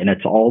 And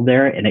it's all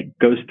there. And it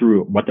goes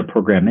through what the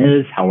program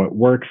is, how it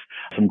works,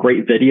 some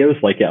great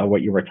videos like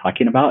what you were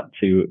talking about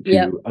to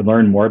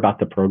learn more about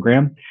the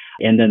program.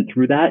 And then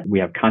through that, we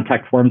have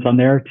contact forms on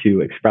there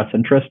to express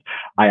interest.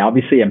 I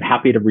obviously am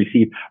happy to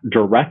receive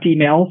direct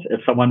emails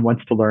if someone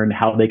wants to learn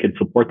how they can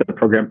support the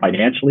program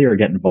financially or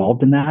get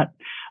involved in that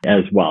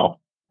as well.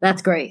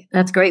 That's great.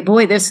 That's great.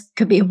 Boy, this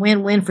could be a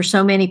win-win for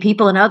so many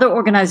people and other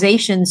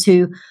organizations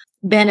who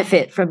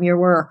benefit from your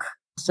work.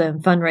 So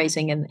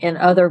fundraising and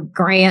other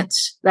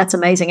grants. That's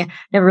amazing. I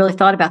never really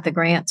thought about the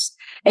grants.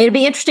 It'd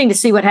be interesting to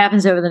see what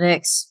happens over the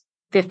next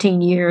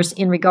 15 years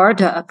in regard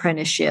to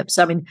apprenticeships.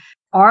 I mean,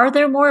 are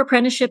there more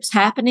apprenticeships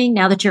happening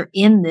now that you're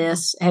in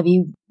this? Have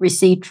you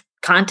received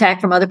contact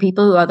from other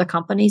people, other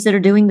companies that are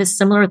doing this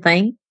similar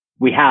thing?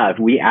 We have.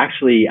 We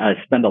actually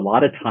spend a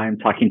lot of time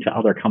talking to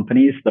other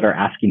companies that are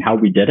asking how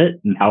we did it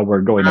and how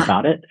we're going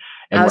about it.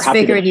 And I was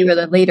figuring you were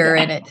the leader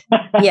in it.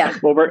 Yeah.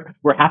 Well,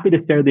 we're happy to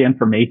share the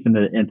information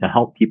and to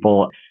help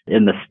people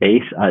in the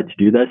space to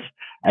do this.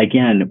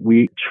 Again,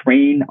 we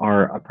train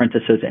our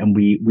apprentices and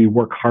we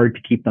work hard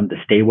to keep them to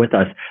stay with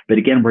us. But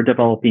again, we're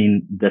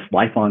developing this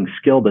lifelong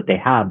skill that they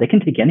have. They can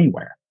take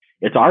anywhere.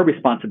 It's our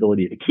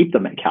responsibility to keep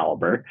them at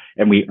Caliber,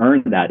 and we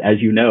earn that.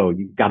 As you know,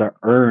 you've got to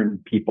earn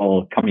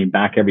people coming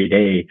back every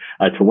day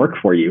to work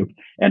for you,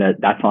 and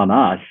that's on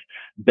us.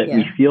 But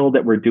we feel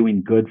that we're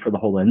doing good for the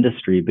whole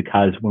industry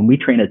because when we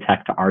train a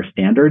tech to our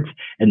standards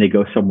and they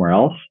go somewhere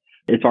else,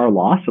 it's our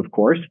loss, of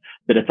course,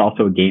 but it's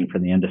also a gain for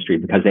the industry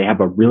because they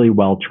have a really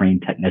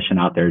well-trained technician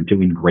out there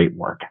doing great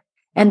work.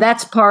 And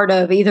that's part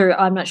of either,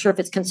 I'm not sure if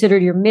it's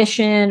considered your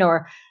mission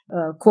or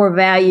core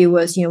value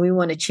was, we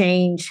want to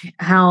change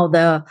how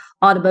the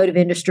automotive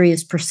industry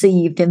is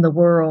perceived in the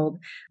world.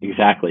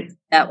 Exactly.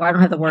 I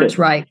don't have the words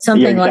right.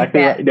 Something like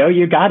that. Right. No,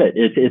 you got it.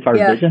 It's our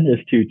vision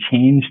is to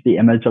change the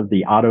image of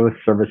the auto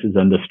services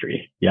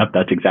industry. Yep,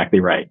 that's exactly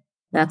right.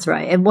 That's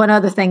right. And one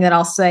other thing that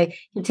I'll say,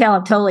 you tell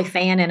I'm totally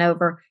fanning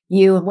over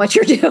you and what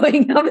you're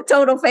doing. I'm a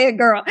total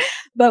fangirl.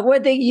 But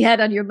one thing you had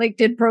on your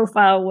LinkedIn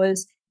profile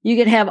was you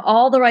can have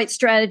all the right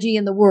strategy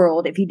in the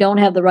world. If you don't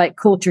have the right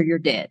culture, you're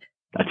dead.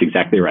 That's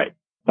exactly right.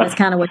 That's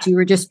kind of what you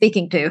were just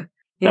speaking to.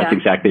 Yeah. That's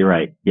exactly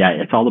right. Yeah,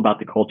 it's all about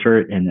the culture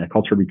and the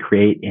culture we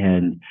create.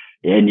 And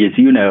as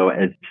you know,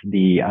 it's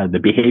the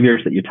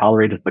behaviors that you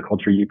tolerate is the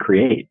culture you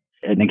create.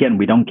 And again,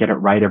 we don't get it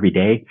right every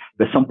day,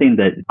 but something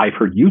that I've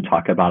heard you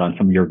talk about on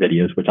some of your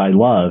videos, which I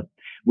love,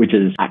 which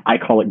is I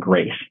call it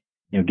grace.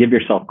 Give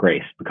yourself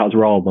grace because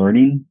we're all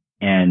learning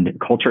and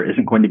culture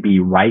isn't going to be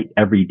right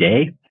every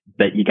day.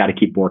 But you got to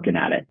keep working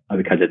at it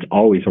because it's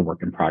always a work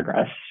in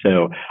progress.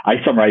 So I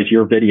summarize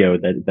your video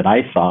that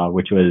I saw,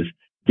 which was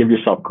give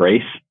yourself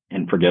grace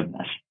and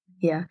forgiveness.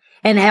 Yeah.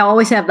 And I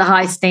always have the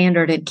high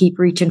standard and keep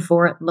reaching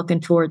for it, looking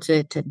towards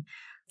it. And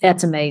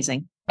that's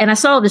amazing. And I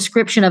saw a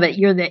description of it.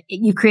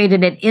 You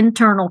created an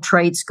internal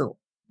trade school.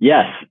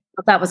 Yes.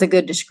 That was a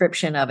good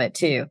description of it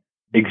too.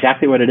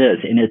 Exactly what it is.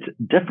 And it's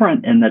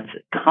different and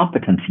that's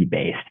competency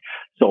based.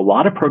 So a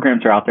lot of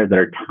programs are out there that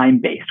are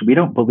time-based. We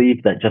don't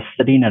believe that just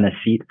sitting in a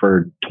seat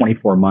for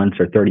 24 months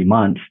or 30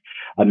 months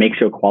makes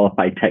you a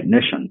qualified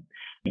technician.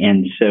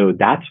 And so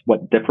that's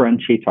what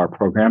differentiates our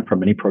program from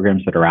many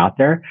programs that are out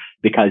there,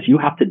 because you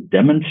have to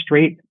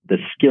demonstrate the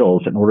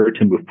skills in order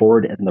to move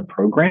forward in the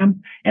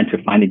program and to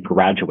finally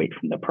graduate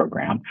from the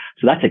program.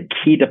 So that's a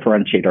key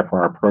differentiator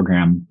for our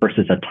program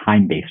versus a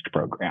time-based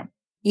program.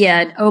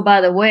 Yeah. And oh,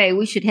 by the way,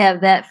 we should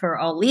have that for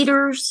all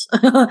leaders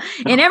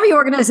in every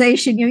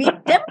organization. You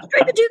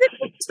demonstrate that you can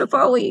do this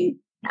before we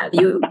have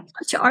you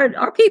touch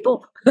our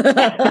people. Wouldn't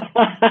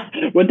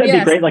that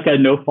be great? Like a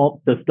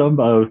no-fault system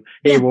of,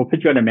 hey, we'll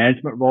put you in a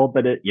management role,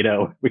 but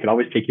we can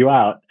always take you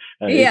out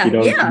if you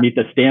don't meet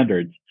the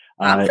standards.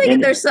 I'm thinking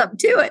there's something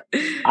to it.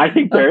 I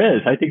think there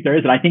is.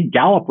 And I think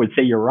Gallup would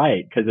say you're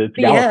right because it's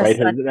Gallup,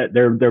 right?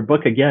 Their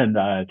book again.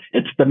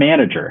 It's the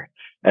manager,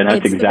 and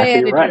that's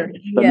exactly right.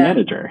 It's the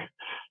manager.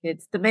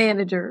 It's the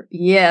manager.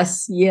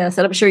 Yes. And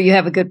I'm sure you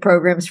have good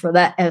programs for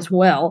that as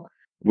well.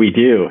 We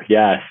do.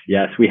 Yes.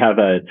 We have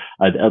a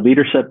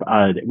leadership.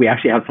 We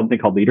actually have something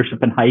called Leadership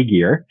in High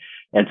Gear.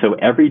 And so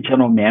every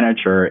general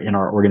manager in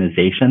our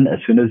organization, as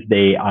soon as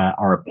they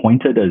are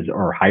appointed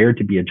or hired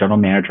to be a general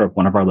manager of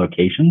one of our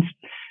locations,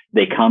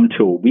 they come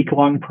to a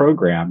week-long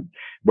program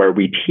where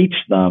we teach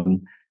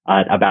them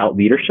about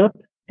leadership.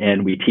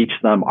 And we teach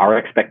them our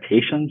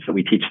expectations. So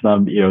we teach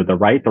them, the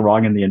right, the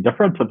wrong, and the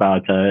indifference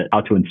about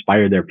how to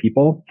inspire their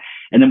people.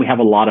 And then we have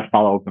a lot of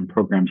follow-up and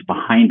programs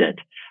behind it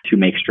to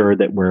make sure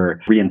that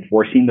we're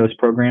reinforcing those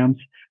programs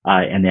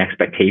and the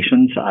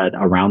expectations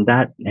around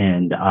that,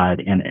 and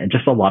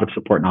just a lot of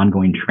support and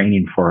ongoing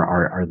training for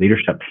our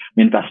leadership.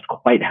 We invest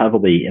quite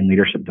heavily in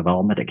leadership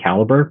development at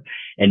Caliber,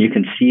 and you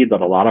can see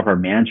that a lot of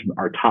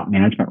our top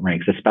management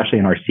ranks, especially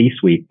in our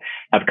C-suite,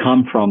 have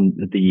come from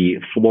the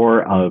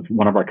floor of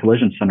one of our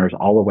collision centers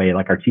all the way,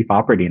 like our chief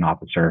operating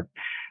officer.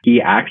 He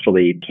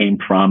actually came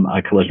from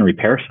a collision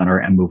repair center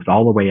and moved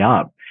all the way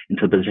up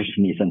into the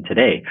position he's in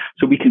today.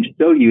 So we can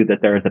show you that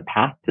there is a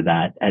path to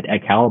that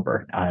at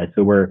Caliber.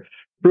 So we're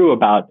true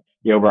about,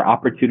 where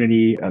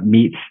opportunity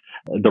meets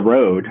the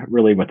road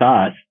really with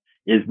us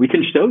is we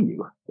can show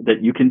you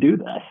that you can do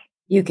this.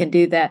 You can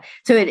do that.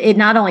 So it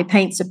not only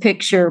paints a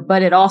picture,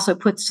 but it also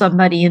puts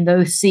somebody in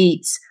those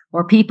seats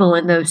or people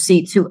in those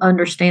seats who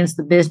understands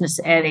the business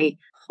at a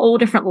whole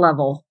different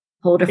level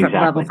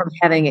from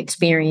having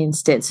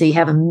experienced it. So you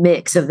have a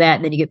mix of that.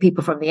 And then you get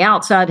people from the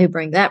outside who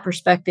bring that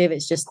perspective.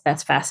 It's just,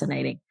 that's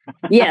fascinating.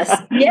 Yes.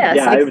 Yeah,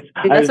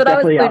 I was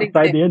definitely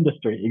outside the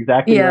industry.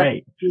 Exactly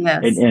right.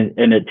 Yes.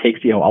 And it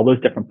takes, all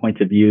those different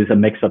points of views, a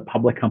mix of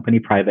public company,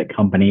 private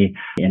company,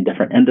 in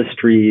different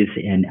industries.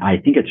 And I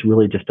think it's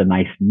really just a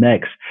nice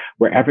mix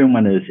where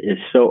everyone is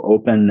so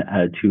open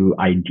to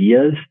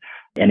ideas.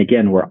 And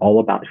again, we're all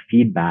about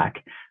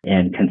feedback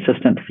and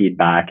consistent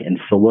feedback and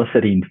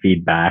soliciting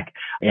feedback.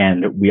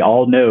 And we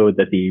all know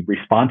that the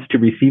response to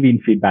receiving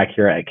feedback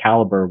here at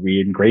Caliber,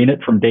 we ingrain it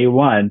from day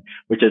one,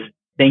 which is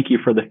thank you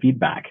for the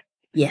feedback.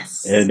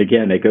 Yes. And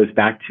again, it goes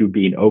back to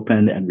being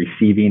open and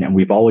receiving. And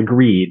we've all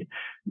agreed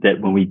that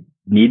when we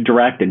need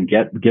direct and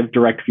give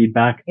direct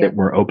feedback, that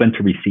we're open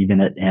to receiving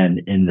it and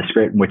in the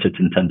spirit in which it's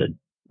intended.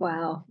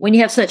 Wow. When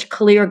you have such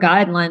clear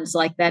guidelines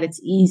like that,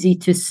 it's easy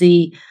to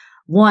see,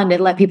 one,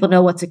 to let people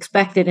know what's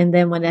expected. And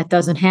then when that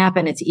doesn't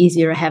happen, it's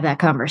easier to have that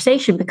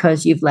conversation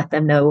because you've let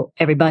them know,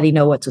 everybody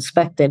know what's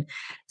expected.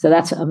 So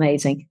that's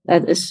amazing.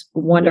 That is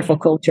wonderful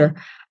culture.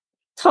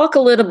 Talk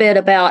a little bit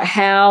about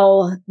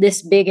how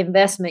this big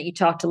investment, you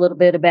talked a little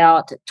bit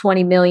about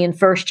 20 million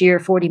first year,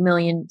 40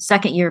 million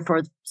second year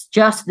for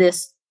just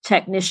this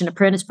technician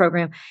apprentice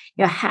program.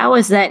 How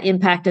has that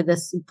impacted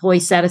this employee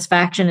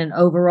satisfaction and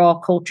overall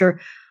culture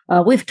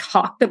We've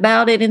talked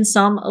about it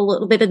a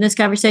little bit in this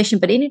conversation,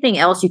 but anything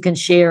else you can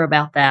share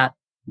about that?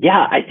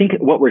 Yeah, I think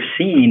what we're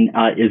seeing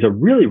is a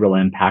really real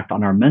impact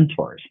on our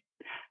mentors.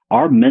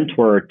 Our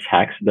mentor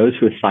techs, those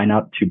who sign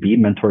up to be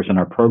mentors in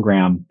our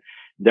program,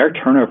 their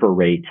turnover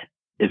rate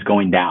is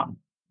going down.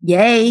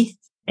 Yay.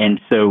 And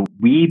so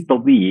we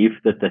believe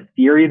that the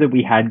theory that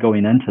we had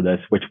going into this,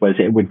 which was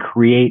it would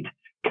create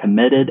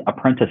committed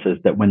apprentices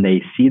that when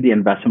they see the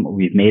investment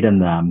we've made in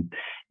them,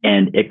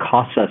 and it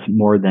costs us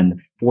more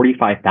than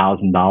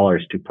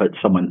 $45,000 to put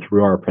someone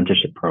through our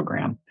apprenticeship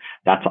program.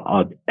 That's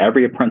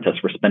every apprentice,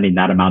 we're spending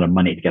that amount of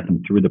money to get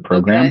them through the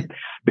program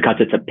because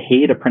it's a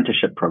paid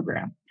apprenticeship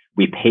program.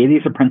 We pay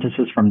these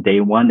apprentices from day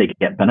one. They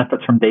get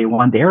benefits from day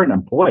one. They're an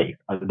employee.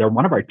 They're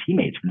one of our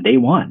teammates from day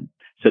one.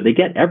 So they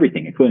get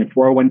everything, including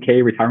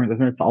 401k, retirement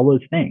benefits, all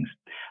those things.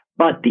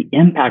 But the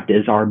impact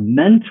is our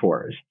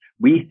mentors.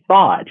 We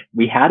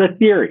had a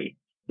theory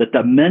that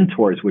the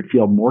mentors would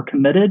feel more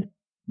committed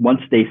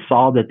once they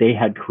saw that they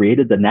had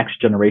created the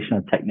next generation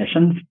of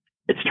technicians.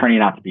 It's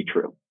turning out to be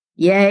true.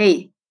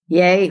 Yay.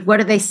 Yay. What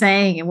are they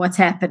saying and what's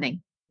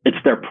happening? It's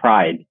their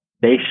pride.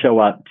 They show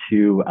up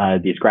to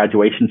these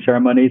graduation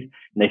ceremonies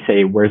and they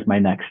say, "Where's my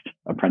next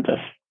apprentice?"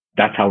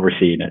 That's how we're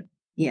seeing it.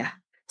 Yeah.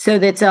 So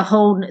that's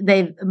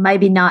they've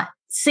maybe not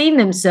seen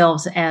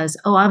themselves as,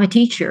 oh, I'm a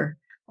teacher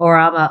or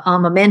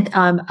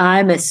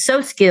I'm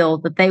so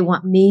skilled that they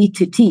want me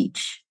to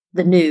teach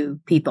the new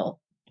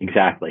people.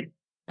 Exactly.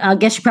 I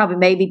guess you probably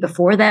maybe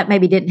before that,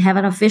 maybe didn't have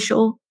an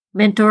official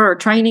mentor or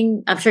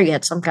training. I'm sure you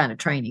had some kind of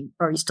training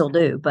or you still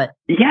do, but.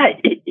 Yeah,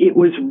 it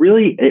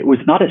was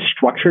not as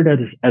structured as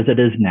it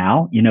is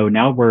now.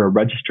 Now we're a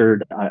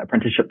registered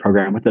apprenticeship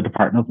program with the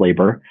Department of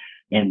Labor,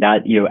 and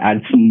that,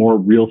 adds some more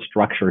real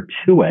structure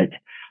to it.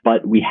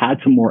 But we had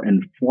some more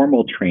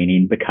informal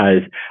training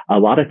because a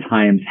lot of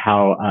times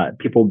how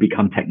people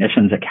become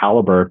technicians at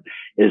Caliber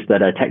is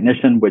that a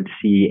technician would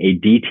see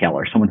a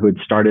detailer, someone who had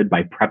started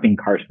by prepping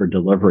cars for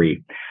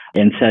delivery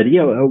and said,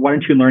 why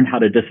don't you learn how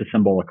to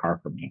disassemble a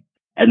car for me?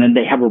 And then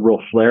they have a real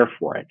flair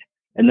for it.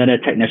 And then a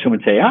technician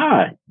would say,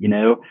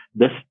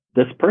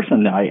 this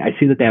person, I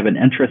see that they have an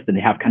interest and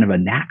they have kind of a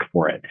knack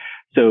for it.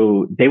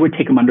 So they would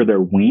take them under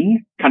their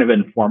wing kind of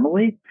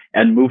informally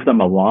and move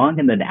them along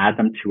and then add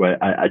them to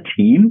a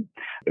team.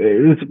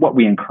 It is what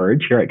we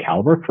encourage here at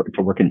Caliber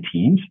to work in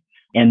teams.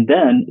 And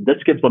then this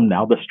gives them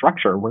now the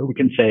structure where we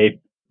can say,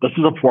 this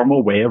is a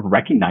formal way of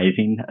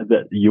recognizing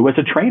that you as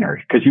a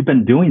trainer, because you've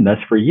been doing this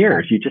for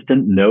years. You just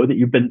didn't know that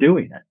you've been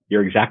doing it.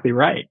 You're exactly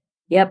right.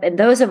 Yep. And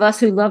those of us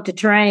who love to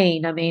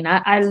train, I mean,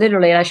 I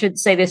literally, I shouldn't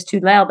say this too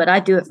loud, but I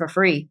do it for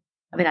free.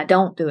 I mean, I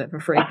don't do it for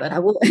free, but I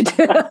would.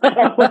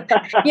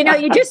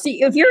 You just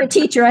see, if you're a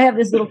teacher, I have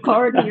this little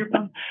card here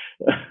from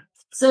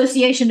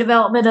Association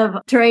Development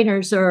of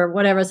Trainers or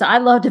whatever. So I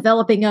love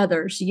developing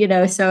others,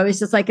 so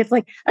it's like,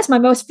 that's my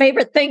most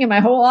favorite thing in my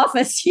whole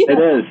office. It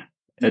is.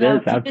 It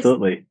is.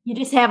 Absolutely. You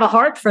just have a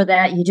heart for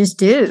that. You just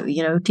do,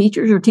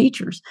 teachers are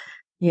teachers.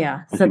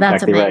 Yeah. So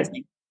that's exactly amazing.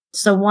 Right.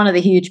 So one of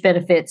the huge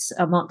benefits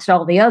amongst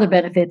all the other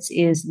benefits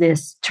is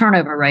this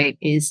turnover rate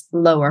is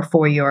lower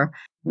for your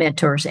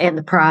mentors and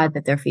the pride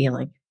that they're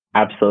feeling.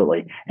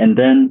 Absolutely. And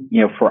then,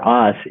 for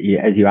us,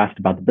 as you asked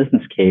about the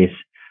business case,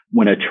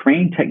 when a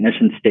trained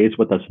technician stays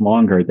with us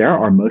longer, they're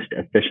our most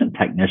efficient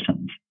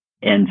technicians.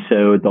 And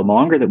so the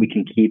longer that we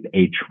can keep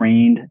a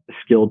trained,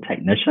 skilled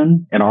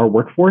technician in our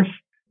workforce,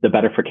 the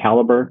better for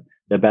Caliber,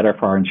 the better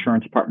for our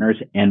insurance partners.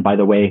 And by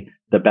the way,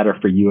 the better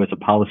for you as a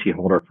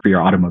policyholder for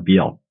your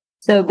automobile.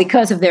 So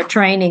because of their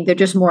training, they're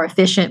just more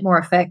efficient, more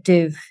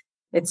effective.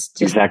 It's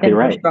just exactly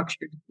right.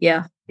 Structured.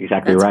 Yeah.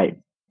 Exactly right.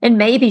 And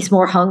maybe it's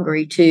more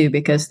hungry too,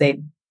 because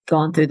they've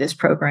gone through this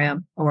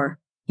program or,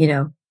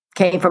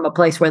 came from a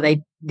place where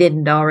they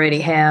didn't already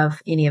have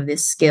any of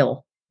this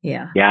skill.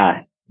 Yeah.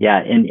 Yeah. Yeah.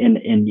 And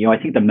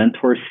I think the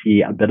mentors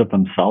see a bit of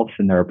themselves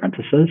in their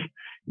apprentices.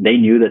 They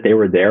knew that they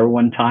were there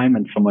one time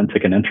and someone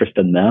took an interest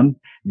in them.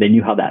 They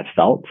knew how that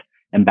felt.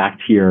 And back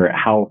to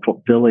how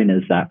fulfilling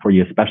is that for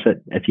you, especially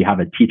if you have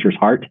a teacher's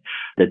heart,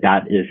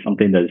 that is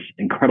something that's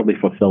incredibly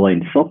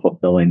fulfilling,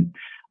 self-fulfilling.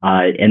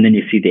 And then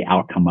you see the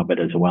outcome of it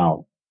as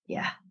well.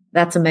 Yeah,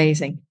 that's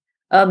amazing.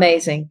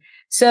 Amazing.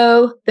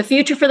 So the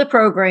future for the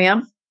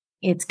program,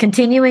 it's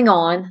continuing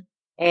on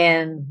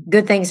and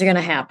good things are going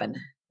to happen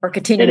or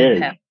continue to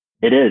happen.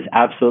 It is,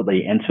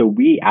 absolutely. And so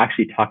we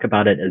actually talk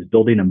about it as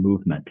building a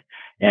movement.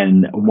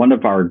 And one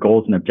of our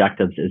goals and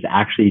objectives is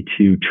actually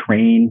to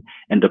train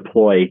and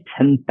deploy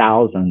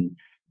 10,000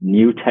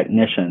 new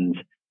technicians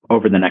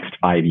over the next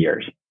 5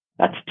 years.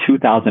 That's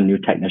 2,000 new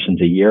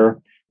technicians a year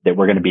that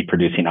we're going to be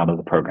producing out of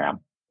the program.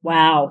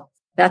 Wow.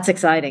 That's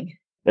exciting.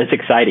 It's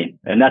exciting.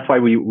 And that's why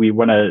we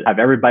want to have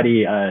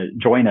everybody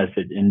join us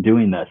in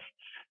doing this.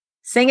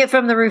 Sing it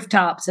from the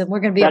rooftops, and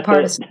we're going to be a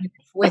part of it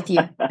with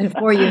you and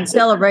for you and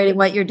celebrating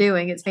what you're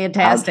doing. It's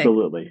fantastic.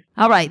 Absolutely.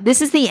 All right.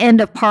 This is the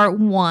end of part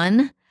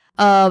 1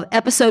 of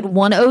episode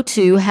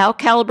 102, How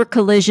Caliber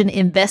Collision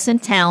Invests in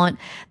Talent,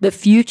 the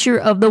Future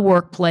of the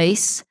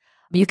Workplace.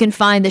 You can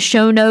find the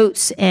show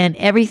notes and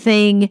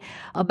everything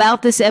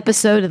about this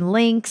episode and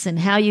links and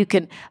how you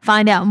can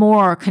find out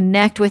more or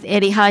connect with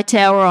Eddie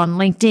Hightower on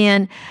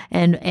LinkedIn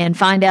and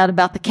find out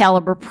about the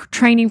Caliber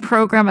training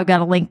program. I've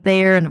got a link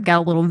there, and I've got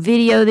a little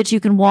video that you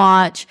can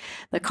watch,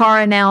 the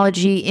car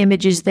analogy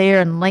images there,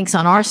 and links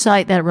on our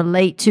site that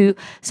relate to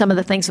some of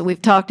the things that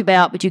we've talked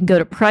about. But you can go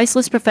to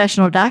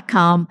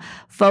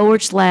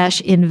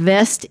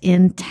pricelessprofessional.com/invest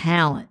in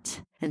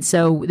talent. And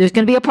so there's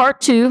going to be a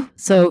part 2.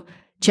 So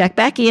check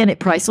back in at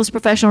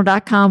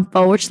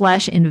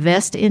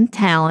pricelessprofessional.com/invest in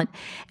talent.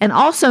 And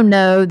also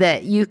know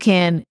that you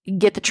can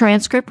get the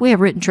transcript. We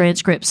have written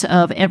transcripts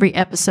of every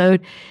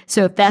episode.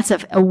 So if that's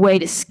a way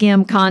to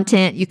skim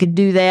content, you can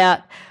do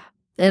that.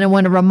 And I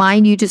want to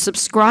remind you to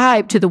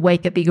subscribe to the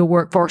Wake Up Eager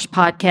Workforce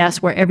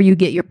podcast wherever you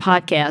get your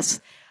podcasts.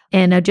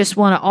 And I just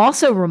want to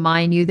also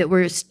remind you that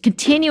we're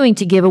continuing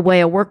to give away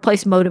a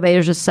Workplace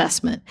Motivators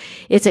Assessment.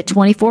 It's a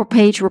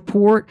 24-page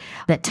report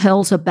that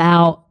tells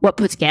about what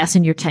puts gas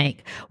in your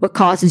tank, what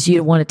causes you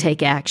to want to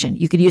take action.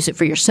 You could use it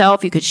for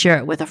yourself. You could share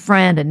it with a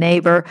friend, a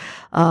neighbor,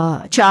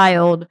 a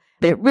child.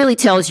 But it really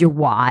tells you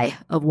why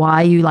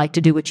you like to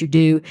do what you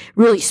do. It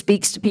really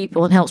speaks to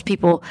people and helps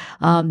people,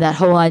 that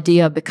whole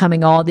idea of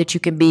becoming all that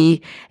you can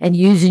be and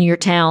using your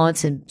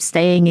talents and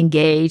staying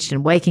engaged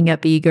and waking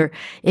up eager.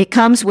 It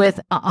comes with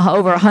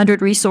over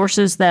 100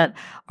 resources that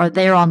are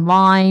there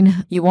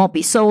online. You won't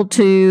be sold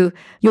to.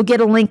 You'll get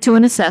a link to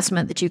an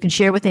assessment that you can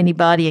share with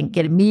anybody and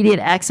get immediate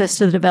access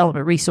to the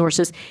development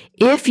resources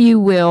if you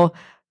will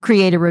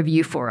create a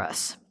review for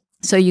us.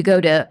 So you go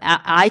to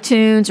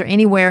iTunes or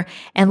anywhere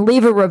and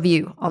leave a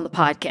review on the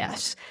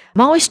podcast.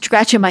 I'm always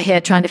scratching my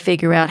head trying to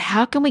figure out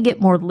how can we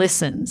get more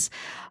listens?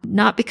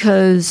 Not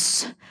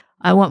because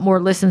I want more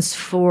listens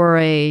for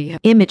a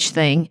image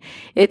thing.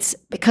 It's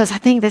because I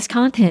think this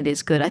content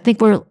is good. I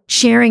think we're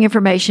sharing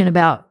information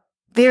about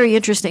very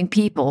interesting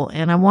people,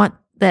 and I want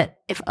that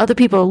if other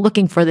people are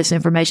looking for this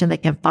information, they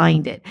can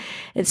find it.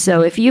 And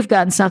so if you've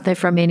gotten something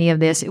from any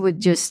of this, it would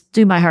just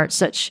do my heart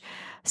such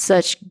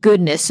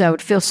goodness. So I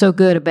would feel so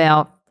good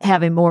about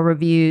having more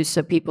reviews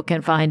so people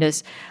can find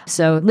us.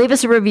 So leave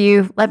us a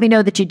review. Let me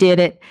know that you did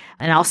it,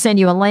 and I'll send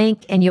you a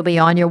link, and you'll be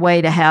on your way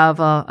to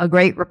have a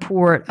great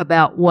report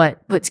about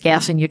what puts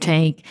gas in your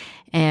tank,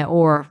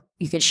 or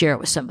you can share it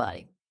with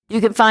somebody.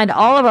 You can find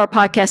all of our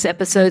podcast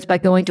episodes by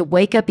going to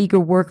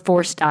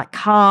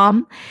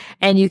wakeupeagerworkforce.com,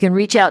 and you can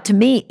reach out to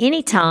me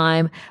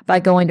anytime by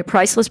going to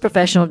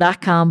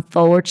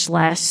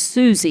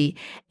pricelessprofessional.com/Suzie,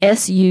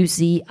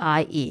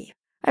 SUZIE.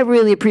 I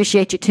really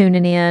appreciate you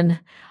tuning in.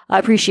 I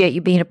appreciate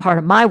you being a part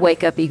of my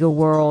Wake Up Eager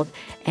world.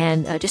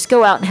 And just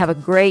go out and have a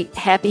great,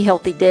 happy,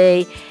 healthy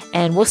day.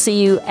 And we'll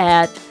see you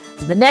at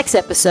the next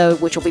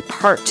episode, which will be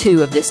part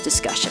 2 of this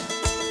discussion.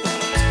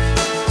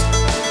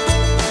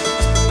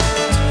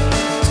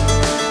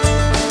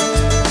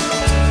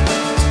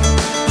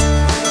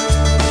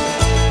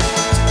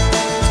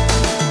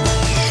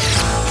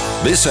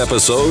 This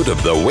episode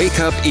of the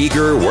Wake Up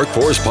Eager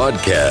Workforce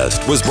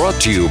Podcast was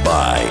brought to you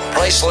by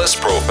Priceless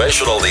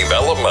Professional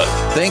Development.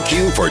 Thank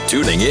you for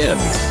tuning in.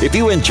 If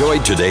you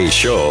enjoyed today's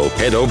show,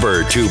 head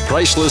over to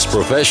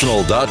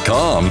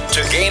pricelessprofessional.com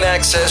to gain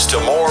access to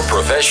more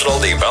professional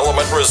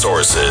development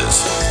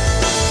resources.